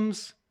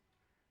problems.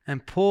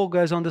 And Paul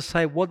goes on to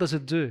say, what does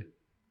it do?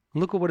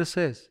 Look at what it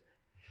says.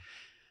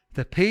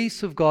 The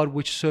peace of God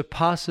which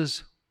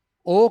surpasses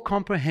all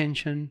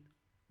comprehension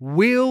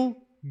will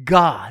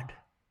guard.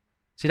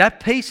 See,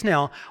 that peace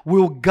now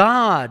will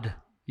guard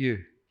you.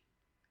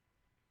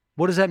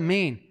 What does that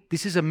mean?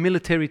 This is a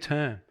military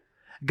term.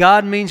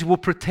 Guard means will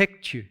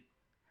protect you.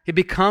 It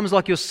becomes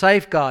like your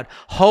safeguard,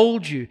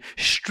 hold you,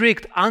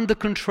 strict, under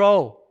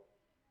control.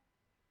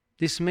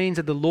 This means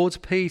that the Lord's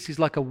peace is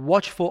like a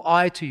watchful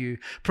eye to you,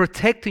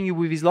 protecting you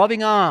with His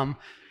loving arm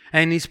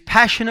and His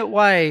passionate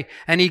way,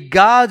 and He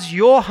guards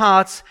your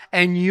hearts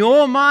and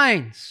your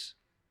minds.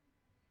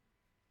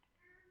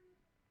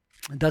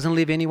 It doesn't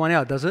leave anyone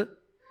out, does it?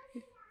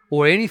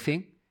 Or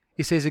anything.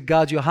 It says it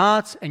guards your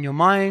hearts and your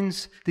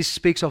minds. This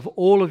speaks of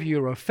all of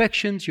your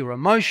affections, your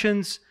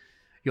emotions,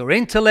 your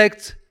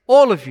intellect,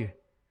 all of you.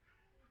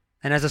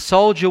 And as a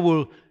soldier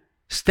will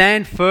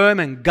stand firm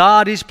and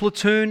guard his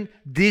platoon,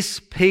 this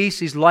peace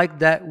is like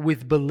that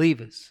with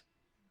believers.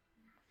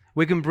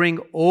 We can bring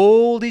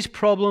all these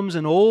problems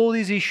and all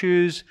these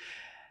issues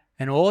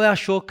and all our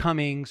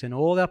shortcomings and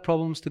all our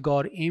problems to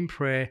God in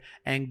prayer,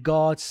 and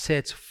God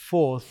sets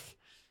forth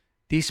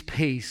this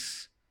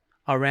peace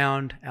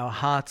around our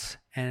hearts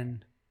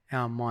and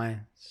our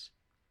minds.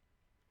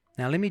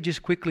 Now let me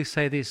just quickly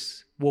say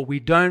this. What we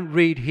don't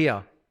read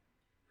here,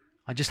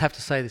 I just have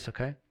to say this,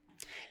 okay?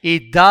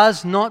 It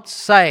does not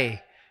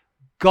say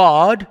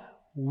God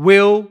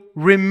will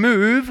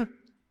remove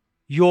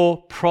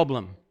your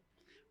problem.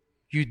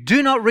 You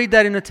do not read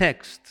that in the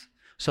text.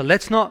 So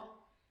let's not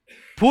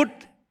put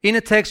in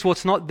a text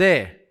what's not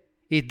there.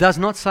 It does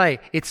not say.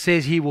 It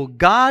says He will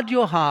guard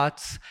your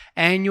hearts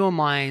and your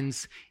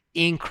minds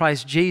in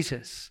Christ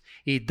Jesus.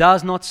 It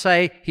does not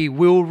say He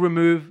will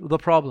remove the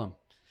problem.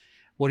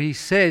 What He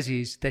says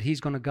is that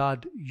He's going to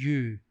guard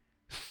you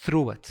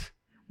through it.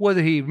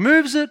 Whether He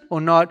removes it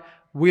or not,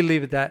 we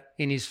leave that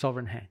in His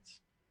sovereign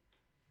hands.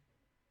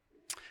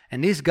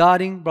 And this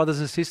guarding, brothers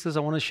and sisters,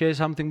 I want to share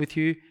something with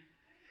you.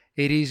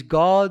 It is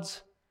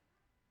God's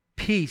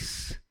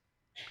peace.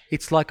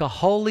 It's like a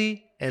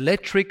holy,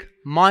 electric,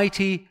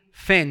 mighty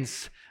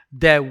fence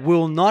that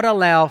will not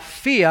allow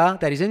fear,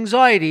 that is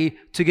anxiety,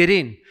 to get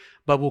in,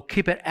 but will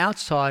keep it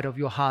outside of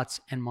your hearts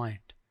and mind.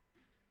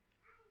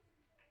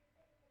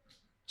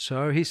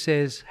 So He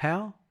says,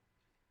 how?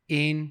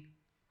 In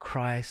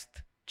Christ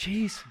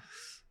Jesus.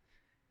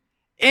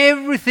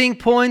 Everything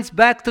points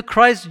back to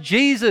Christ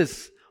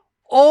Jesus.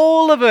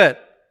 All of it.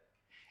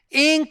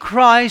 In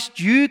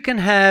Christ, you can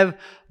have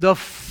the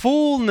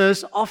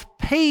fullness of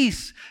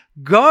peace.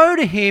 Go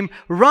to Him,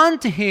 run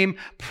to Him,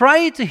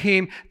 pray to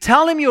Him,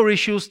 tell Him your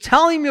issues,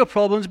 tell Him your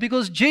problems,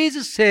 because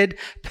Jesus said,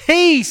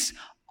 peace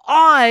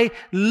I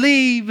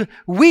leave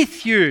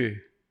with you.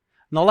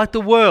 Not like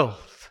the world.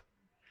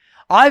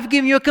 I've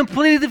given you a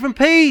completely different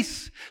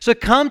peace. So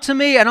come to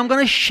me and I'm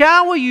going to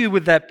shower you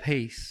with that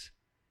peace.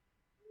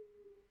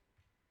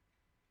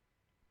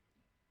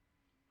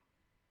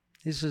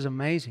 This is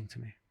amazing to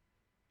me.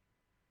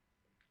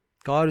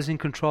 God is in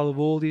control of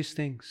all these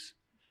things.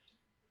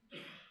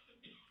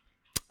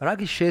 But I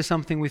can share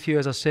something with you,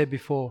 as I said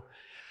before.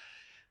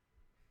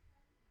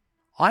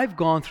 I've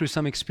gone through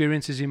some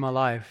experiences in my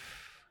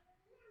life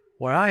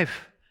where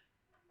I've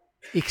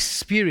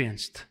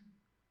experienced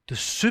the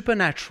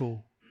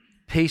supernatural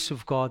peace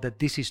of God that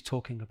this is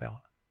talking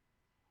about.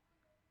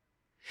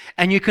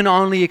 And you can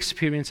only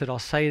experience it, I'll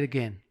say it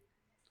again,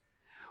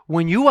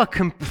 when you are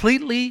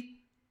completely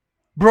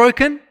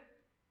broken,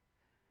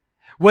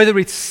 whether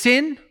it's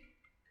sin,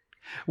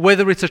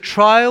 whether it's a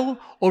trial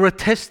or a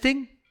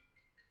testing,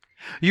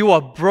 you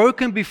are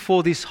broken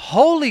before this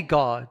holy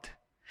God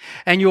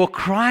and you're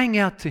crying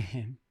out to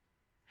Him,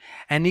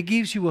 and He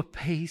gives you a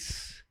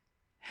peace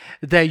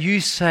that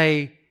you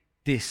say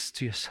this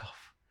to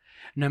yourself: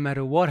 no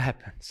matter what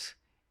happens,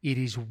 it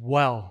is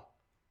well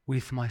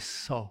with my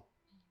soul.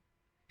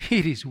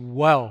 It is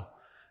well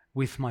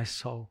with my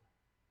soul.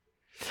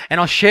 And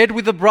I shared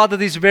with the brother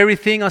this very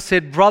thing. I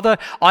said, brother,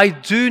 I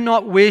do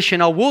not wish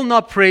and I will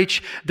not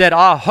preach that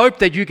I hope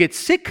that you get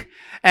sick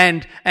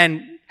and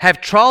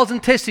have trials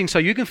and testing so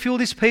you can feel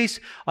this peace.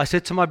 I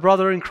said to my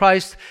brother in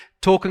Christ,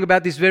 talking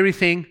about this very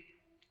thing,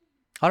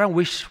 I don't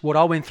wish what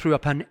I went through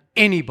upon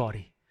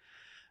anybody.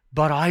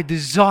 But I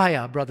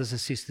desire, brothers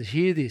and sisters,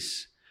 hear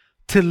this,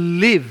 to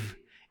live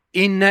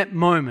in that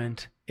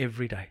moment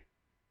every day.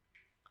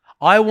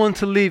 I want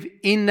to live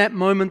in that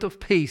moment of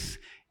peace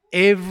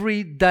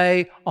every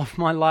day of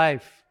my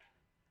life.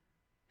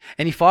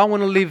 And if I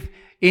want to live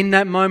in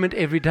that moment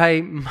every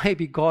day,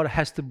 maybe God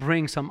has to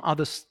bring some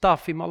other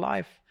stuff in my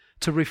life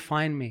to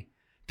refine me,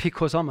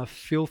 because I'm a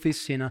filthy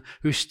sinner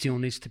who still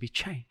needs to be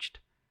changed.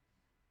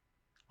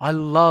 I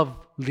love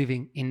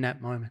living in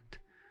that moment.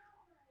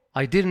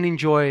 I didn't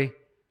enjoy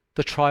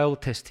the trial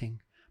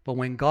testing, but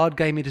when God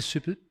gave me the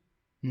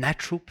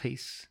supernatural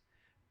peace,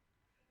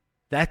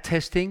 that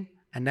testing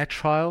and that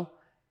trial,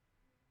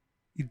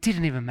 it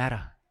didn't even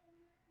matter.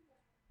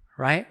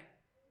 Right?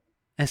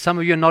 And some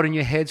of you are nodding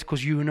your heads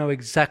because you know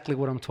exactly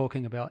what I'm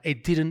talking about.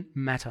 It didn't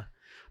matter.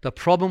 The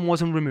problem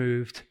wasn't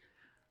removed,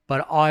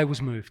 but I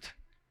was moved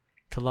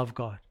to love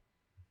God.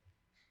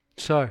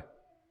 So,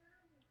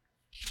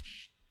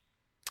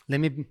 let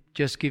me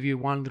just give you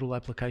one little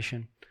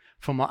application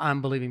from my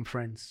unbelieving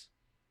friends.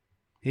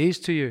 Here's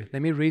to you.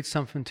 Let me read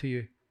something to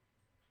you.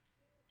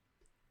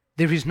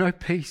 There is no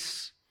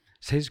peace,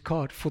 says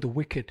God, for the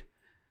wicked.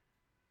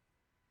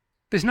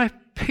 There's no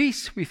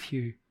peace with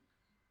you.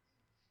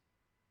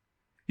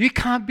 You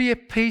can't be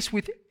at peace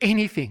with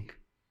anything,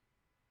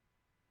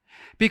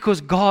 because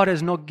God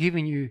has not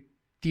given you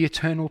the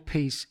eternal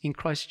peace in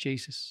Christ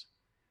Jesus.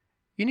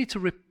 You need to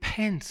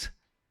repent.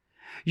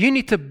 You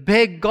need to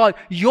beg God.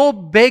 Your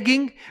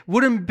begging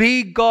wouldn't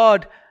be,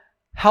 God,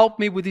 help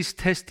me with this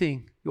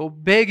testing. Your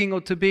begging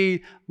ought to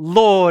be,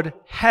 Lord,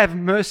 have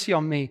mercy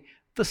on me,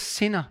 the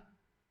sinner.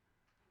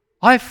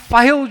 I've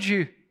failed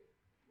you.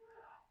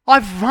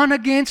 I've run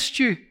against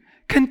you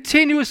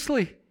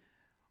continuously.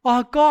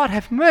 Oh, God,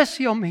 have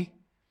mercy on me.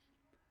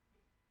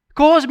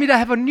 Cause me to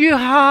have a new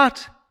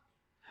heart.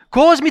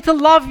 Cause me to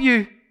love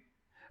you.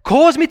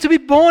 Cause me to be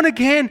born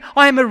again.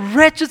 I am a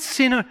wretched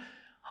sinner.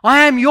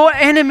 I am your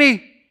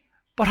enemy,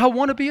 but I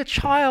want to be a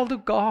child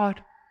of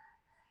God.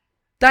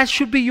 That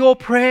should be your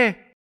prayer.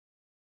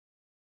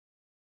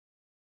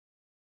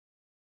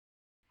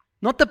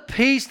 Not the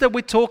peace that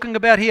we're talking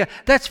about here.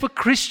 That's for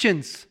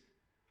Christians.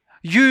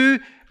 You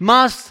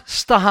must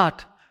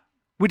start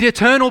with the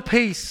eternal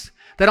peace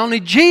that only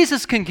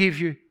Jesus can give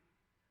you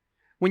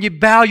when you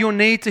bow your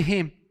knee to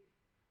Him.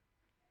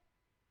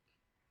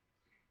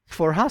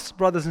 For us,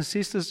 brothers and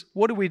sisters,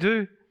 what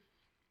do?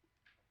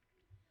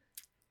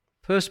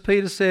 1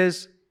 Peter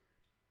says,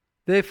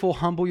 therefore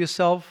humble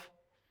yourself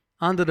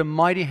under the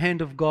mighty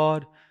hand of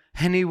God,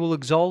 and He will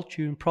exalt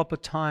you in proper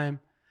time.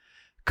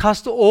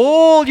 Cast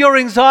all your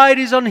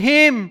anxieties on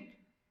Him,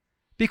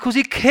 because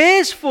He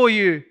cares for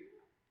you.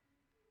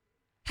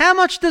 How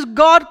much does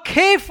God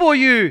care for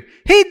you?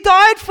 He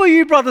died for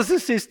you, brothers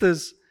and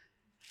sisters.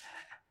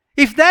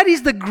 If that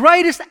is the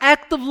greatest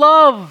act of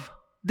love,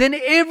 then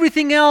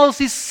everything else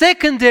is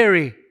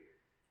secondary.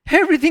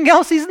 Everything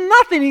else is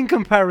nothing in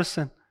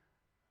comparison.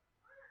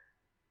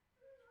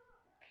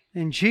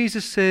 And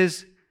Jesus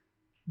says,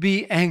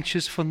 be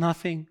anxious for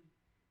nothing.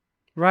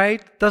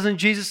 Right? Doesn't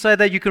Jesus say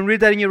that? You can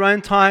read that in your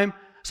own time,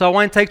 so I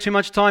won't take too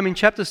much time. In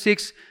chapter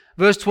 6,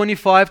 verse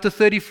 25 to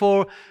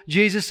 34,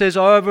 Jesus says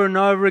over and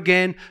over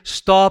again,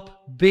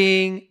 stop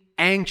being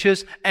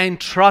anxious and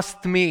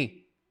trust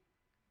me.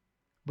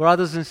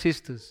 Brothers and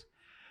sisters,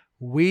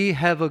 we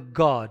have a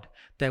God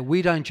that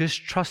we don't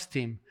just trust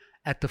Him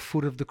at the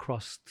foot of the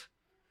cross.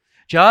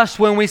 Just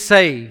when we're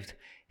saved,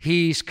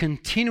 He is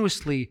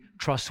continuously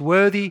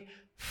trustworthy,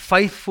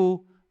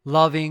 faithful,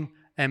 loving,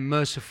 and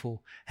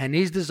merciful. And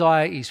His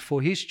desire is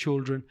for His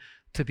children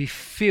to be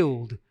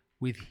filled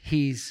with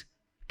His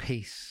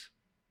peace.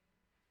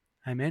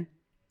 Amen.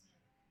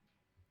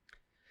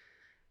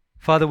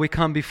 Father, we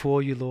come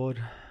before You,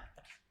 Lord.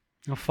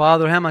 Oh,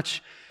 Father, how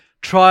much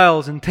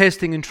trials and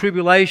testing and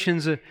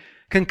tribulations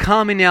can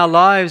come in our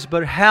lives,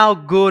 but how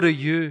good are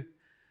You?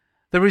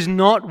 There is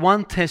not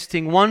one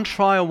testing, one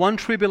trial, one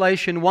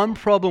tribulation, one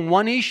problem,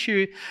 one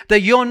issue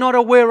that You're not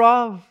aware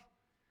of.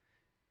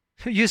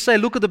 You say,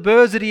 look at the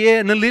birds of the air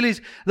and the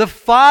lilies. The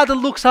Father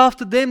looks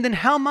after them. Then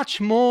how much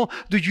more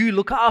do You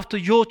look after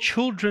Your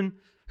children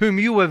whom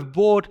You have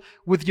bought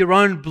with Your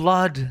own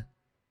blood?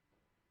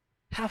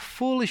 How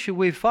foolish are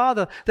we,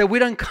 Father, that we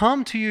don't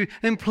come to You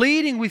and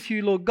pleading with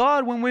You, Lord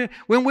God, when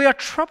we are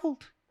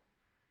troubled.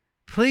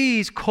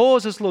 Please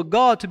cause us, Lord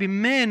God, to be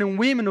men and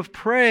women of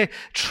prayer,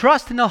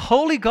 trust in a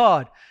holy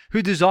God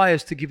who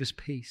desires to give us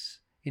peace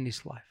in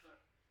this life.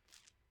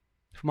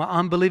 For my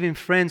unbelieving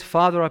friends,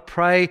 Father, I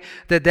pray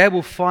that they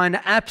will find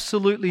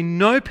absolutely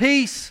no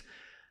peace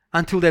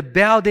until they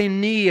bow their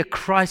knee at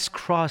Christ's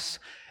cross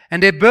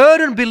and their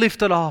burden be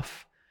lifted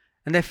off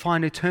and they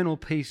find eternal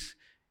peace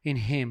in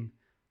Him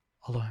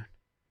alone.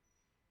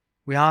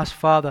 We ask,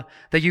 Father,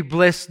 that You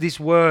bless this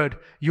word,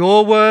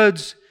 Your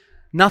words.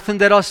 Nothing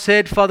that I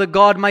said, Father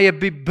God, may it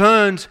be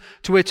burned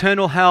to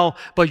eternal hell,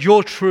 but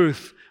Your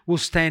truth will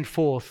stand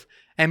forth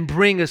and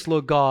bring us,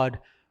 Lord God,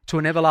 to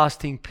an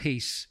everlasting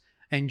peace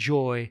and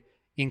joy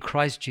in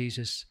Christ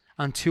Jesus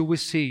until we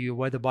see You,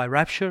 whether by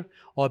rapture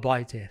or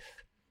by death.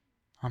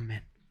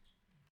 Amen.